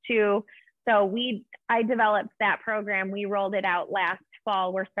used to. So I developed that program. We rolled it out last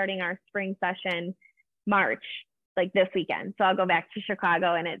fall. We're starting our spring session March, like this weekend. So I'll go back to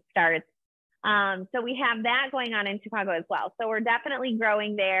Chicago and it starts. So we have that going on in Chicago as well. So we're definitely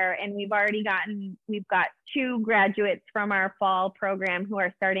growing there. And we've got 2 graduates from our fall program who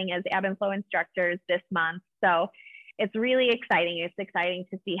are starting as Ab and Flow instructors this month. So it's really exciting. It's exciting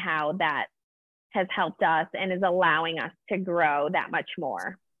to see how that has helped us and is allowing us to grow that much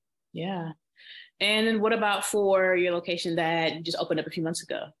more. Yeah. And then what about for your location that you just opened up a few months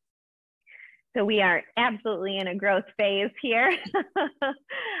ago? So we are absolutely in a growth phase here.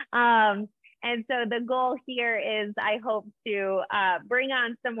 And so the goal here is I hope to bring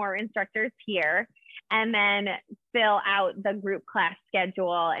on some more instructors here and then fill out the group class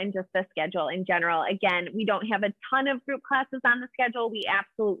schedule and just the schedule in general. Again, we don't have a ton of group classes on the schedule. We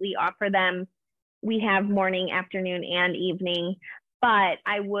absolutely offer them. We have morning, afternoon, and evening. But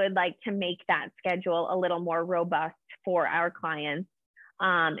I would like to make that schedule a little more robust for our clients,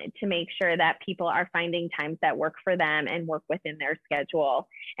 to make sure that people are finding times that work for them and work within their schedule.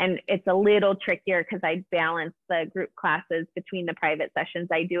 And it's a little trickier because I balance the group classes between the private sessions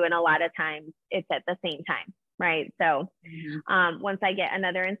I do, and a lot of times it's at the same time, right? So once I get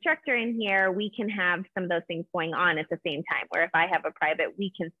another instructor in here, we can have some of those things going on at the same time, where if I have a private,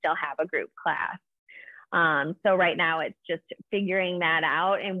 we can still have a group class. So right now it's just figuring that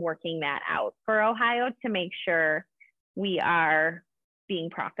out and working that out for Ohio to make sure we are being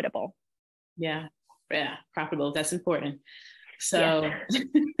profitable. Yeah, profitable. That's important. So,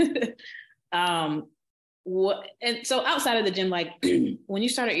 yeah. And so outside of the gym, like when you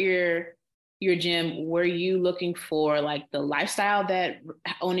started your your gym, were you looking for like the lifestyle that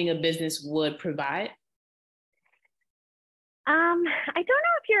owning a business would provide? I don't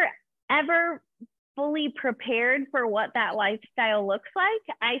know if you're ever fully prepared for what that lifestyle looks like.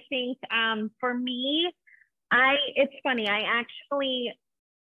 I think for me, it's funny. I actually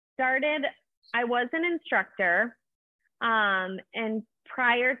I was an instructor, and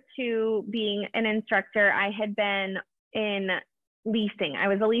prior to being an instructor, I had been in leasing. I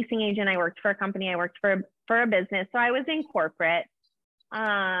was a leasing agent. I worked for a company. I worked for a business. So I was in corporate,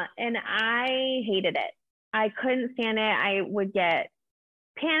 and I hated it. I couldn't stand it. I would get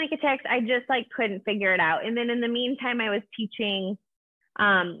panic attacks. I just like couldn't figure it out. And then in the meantime, I was teaching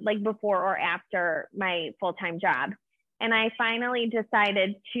like before or after my full-time job. And I finally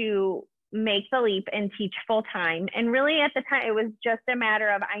decided to make the leap and teach full-time. And really at the time, it was just a matter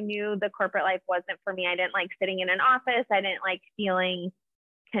of, I knew the corporate life wasn't for me. I didn't like sitting in an office. I didn't like feeling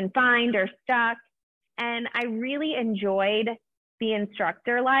confined or stuck. And I really enjoyed the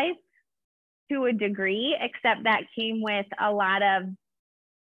instructor life to a degree, except that came with a lot of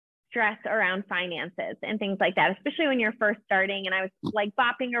stress around finances and things like that, especially when you're first starting. And I was like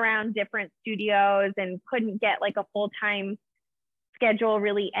bopping around different studios and couldn't get like a full-time schedule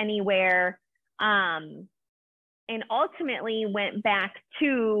really anywhere. And ultimately went back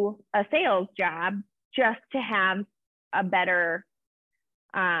to a sales job just to have a better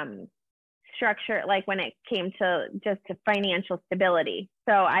structure, like when it came to just to financial stability.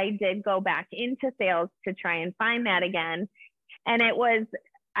 So I did go back into sales to try and find that again. And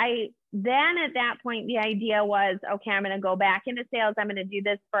then at that point, the idea was, okay, I'm going to go back into sales. I'm going to do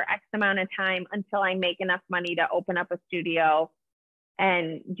this for X amount of time until I make enough money to open up a studio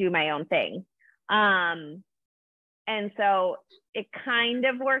and do my own thing. And so it kind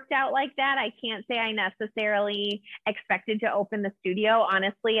of worked out like that. I can't say I necessarily expected to open the studio.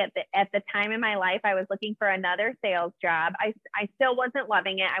 Honestly, at the time in my life, I was looking for another sales job. I still wasn't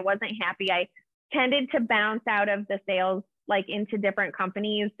loving it. I wasn't happy. I tended to bounce out of the sales, like into different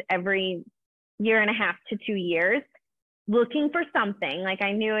companies every 1.5 to 2 years, looking for something. Like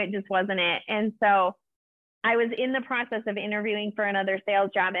I knew it just wasn't it. And so I was in the process of interviewing for another sales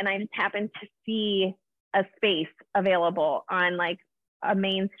job, and I just happened to see a space available on like a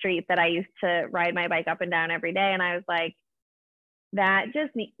main street that I used to ride my bike up and down every day. And I was like, that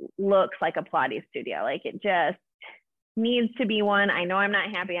just looks like a Pilates studio. Like it just needs to be one. I know I'm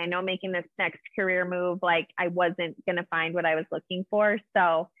not happy. I know making this next career move, like I wasn't going to find what I was looking for.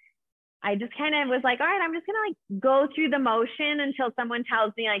 So I just kind of was like, all right, I'm just going to like go through the motion until someone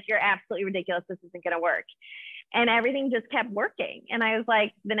tells me like, you're absolutely ridiculous. This isn't going to work. And everything just kept working. And I was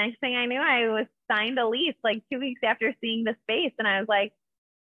like, the next thing I knew, I was signed a lease like 2 weeks after seeing the space. And I was like,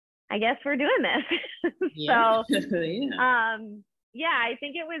 I guess we're doing this. Yeah. So, yeah, I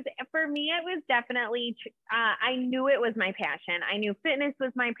think it was, for me, it was definitely, I knew it was my passion. I knew fitness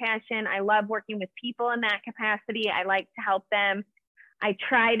was my passion. I love working with people in that capacity. I like to help them. I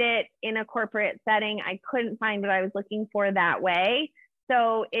tried it in a corporate setting. I couldn't find what I was looking for that way.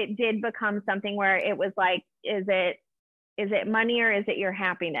 So it did become something where it was like, is it money or is it your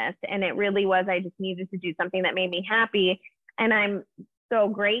happiness? And it really was, I just needed to do something that made me happy. And I'm so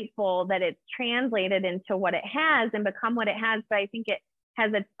grateful that it's translated into what it has and become what it has. But I think it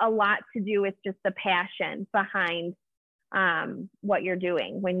has a lot to do with just the passion behind what you're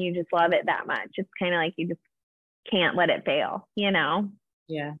doing. When you just love it that much, it's kind of like you just can't let it fail, you know?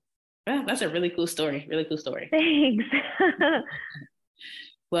 Yeah. Well, that's a really cool story. Really cool story. Thanks.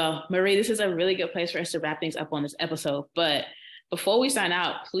 Well, Marie, this is a really good place for us to wrap things up on this episode. But before we sign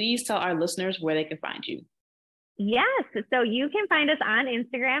out, please tell our listeners where they can find you. Yes. So you can find us on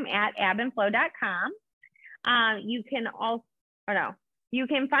Instagram at abandflow.com. You can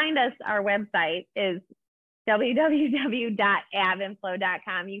find us, our website is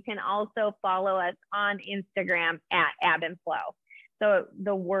www.abandflow.com. You can also follow us on Instagram at abandflow. So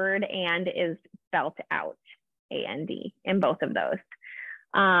the word "and" is spelt out, A-N-D, in both of those.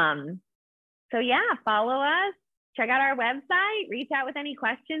 So yeah, follow us, check out our website, reach out with any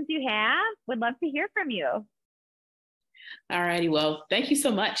questions you have. Would love to hear from you. All righty. Well, thank you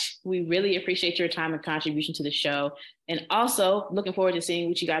so much. We really appreciate your time and contribution to the show. And also looking forward to seeing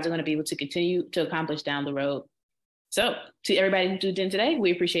what you guys are going to be able to continue to accomplish down the road. So to everybody who tuned in today,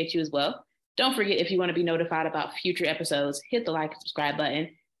 we appreciate you as well. Don't forget, if you want to be notified about future episodes, hit the like and subscribe button.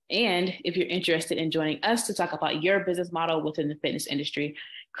 And if you're interested in joining us to talk about your business model within the fitness industry,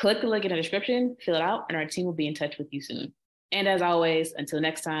 click the link in the description, fill it out, and our team will be in touch with you soon. And as always, until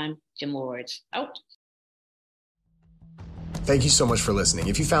next time, Gym Lords out. Thank you so much for listening.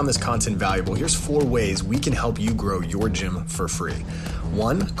 If you found this content valuable, here's 4 ways we can help you grow your gym for free.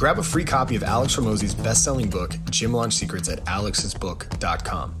 1, grab a free copy of Alex Hormozi's best-selling book, Gym Launch Secrets, at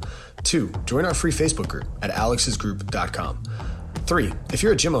alexsbook.com. 2, join our free Facebook group at alexsgroup.com. 3, if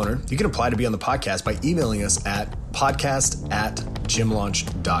you're a gym owner, you can apply to be on the podcast by emailing us at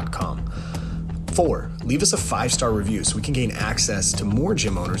podcast@gymlaunch.com. 4, leave us a 5-star review so we can gain access to more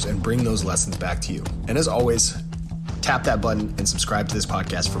gym owners and bring those lessons back to you. And as always, tap that button and subscribe to this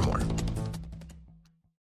podcast for more.